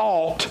a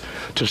thought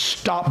to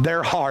stop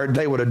their heart,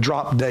 they would have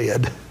dropped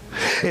dead.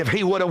 If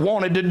he would have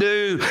wanted to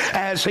do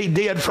as he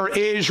did for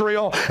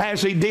Israel,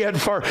 as he did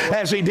for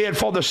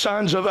the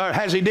sons of,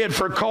 as he did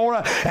for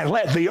Korah, and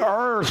let the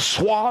earth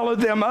swallow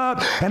them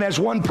up, and as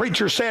one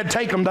preacher said,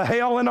 take them to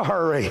hell in a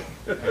hurry.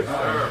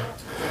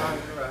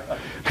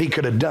 He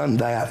could have done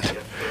that.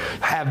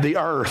 Have the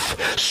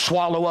earth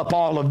swallow up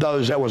all of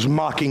those that was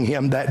mocking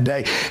him that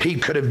day. He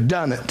could have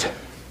done it.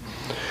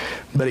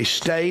 But he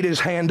stayed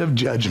his hand of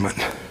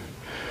judgment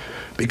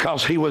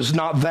because he was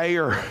not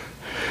there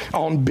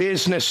on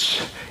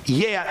business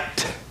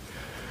yet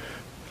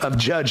of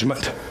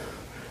judgment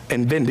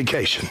and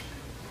vindication.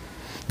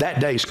 That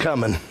day's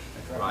coming.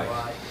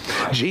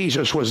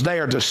 Jesus was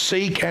there to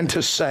seek and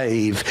to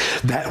save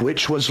that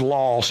which was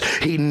lost.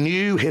 He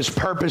knew his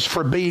purpose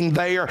for being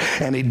there,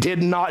 and he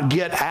did not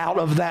get out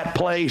of that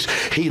place.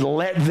 He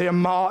let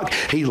them mock.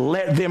 He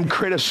let them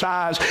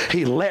criticize.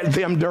 He let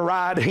them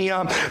deride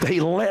him. He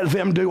let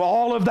them do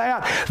all of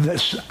that.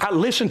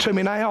 Listen to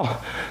me now.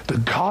 The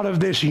God of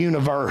this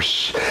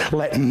universe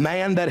let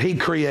man that he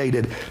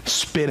created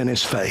spit in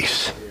his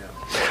face.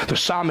 The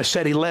psalmist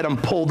said he let him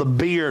pull the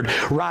beard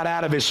right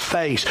out of his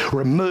face,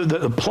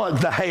 plug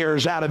the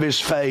hairs out of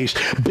his face,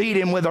 beat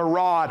him with a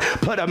rod,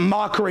 put a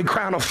mockery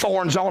crown of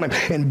thorns on him,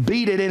 and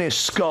beat it in his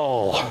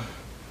skull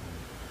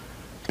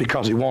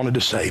because he wanted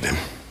to save him.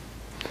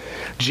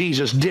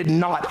 Jesus did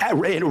not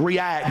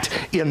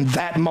react in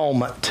that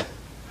moment.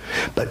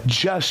 But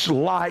just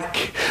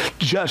like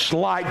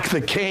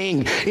the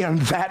king in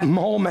that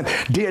moment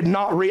did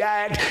not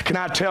react, can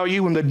I tell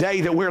you, in the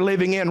day that we're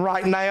living in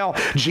right now,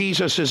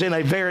 Jesus is in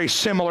a very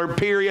similar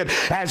period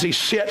as he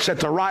sits at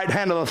the right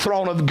hand of the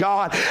throne of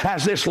God,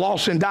 as this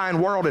lost and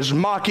dying world is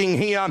mocking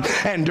him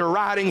and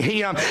deriding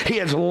him. He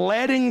is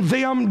letting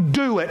them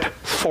do it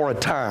for a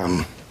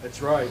time.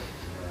 That's right.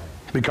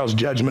 Because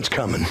judgment's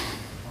coming.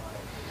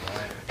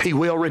 He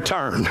will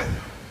return.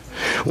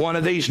 One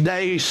of these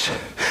days,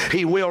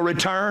 he will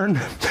return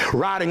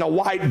riding a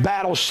white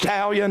battle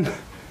stallion.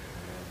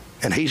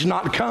 And he's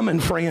not coming,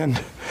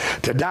 friend,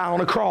 to die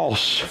on a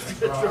cross.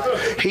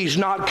 He's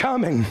not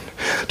coming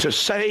to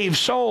save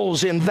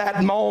souls in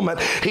that moment.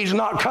 He's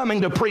not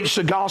coming to preach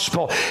the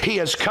gospel. He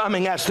is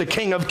coming as the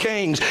King of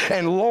Kings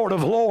and Lord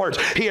of Lords.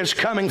 He is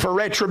coming for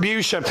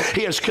retribution.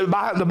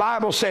 The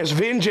Bible says,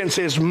 vengeance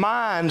is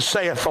mine,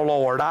 saith the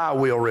Lord, I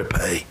will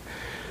repay.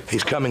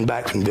 He's coming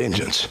back from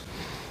vengeance.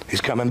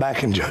 He's coming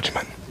back in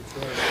judgment.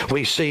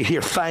 We see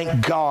here,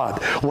 thank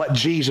God, what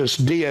Jesus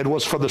did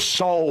was for the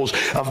souls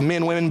of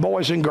men, women,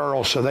 boys, and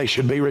girls, so they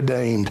should be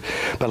redeemed.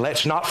 But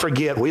let's not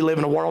forget, we live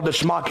in a world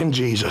that's mocking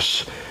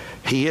Jesus.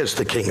 He is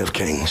the King of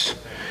Kings.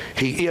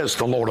 He is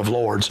the Lord of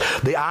Lords.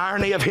 The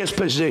irony of his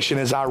position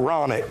is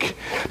ironic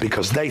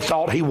because they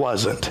thought he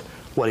wasn't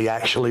what he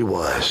actually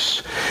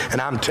was. And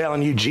I'm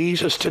telling you,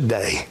 Jesus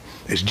today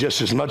is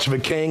just as much of a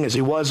king as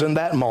he was in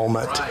that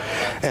moment.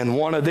 And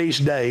one of these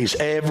days,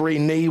 every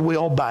knee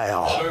will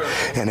bow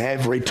and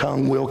every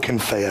tongue will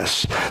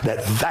confess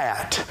that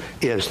that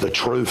is the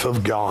truth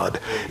of God.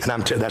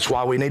 And that's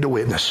why we need to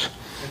witness.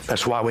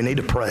 That's why we need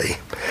to pray.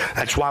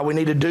 That's why we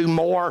need to do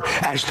more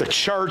as the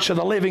church of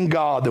the living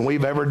God than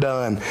we've ever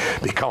done,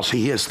 because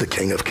he is the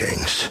King of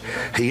Kings.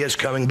 He is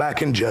coming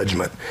back in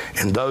judgment.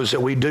 And those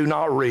that we do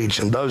not reach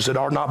and those that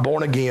are not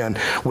born again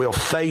will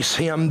face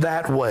him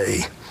that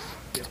way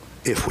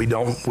if we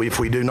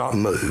do not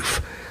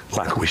move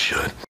like we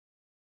should.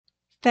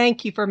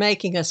 Thank you for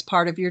making us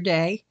part of your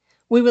day.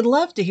 We would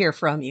love to hear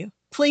from you.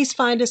 Please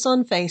find us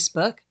on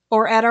Facebook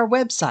or at our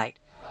website,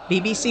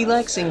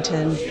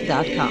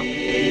 bbclexington.com.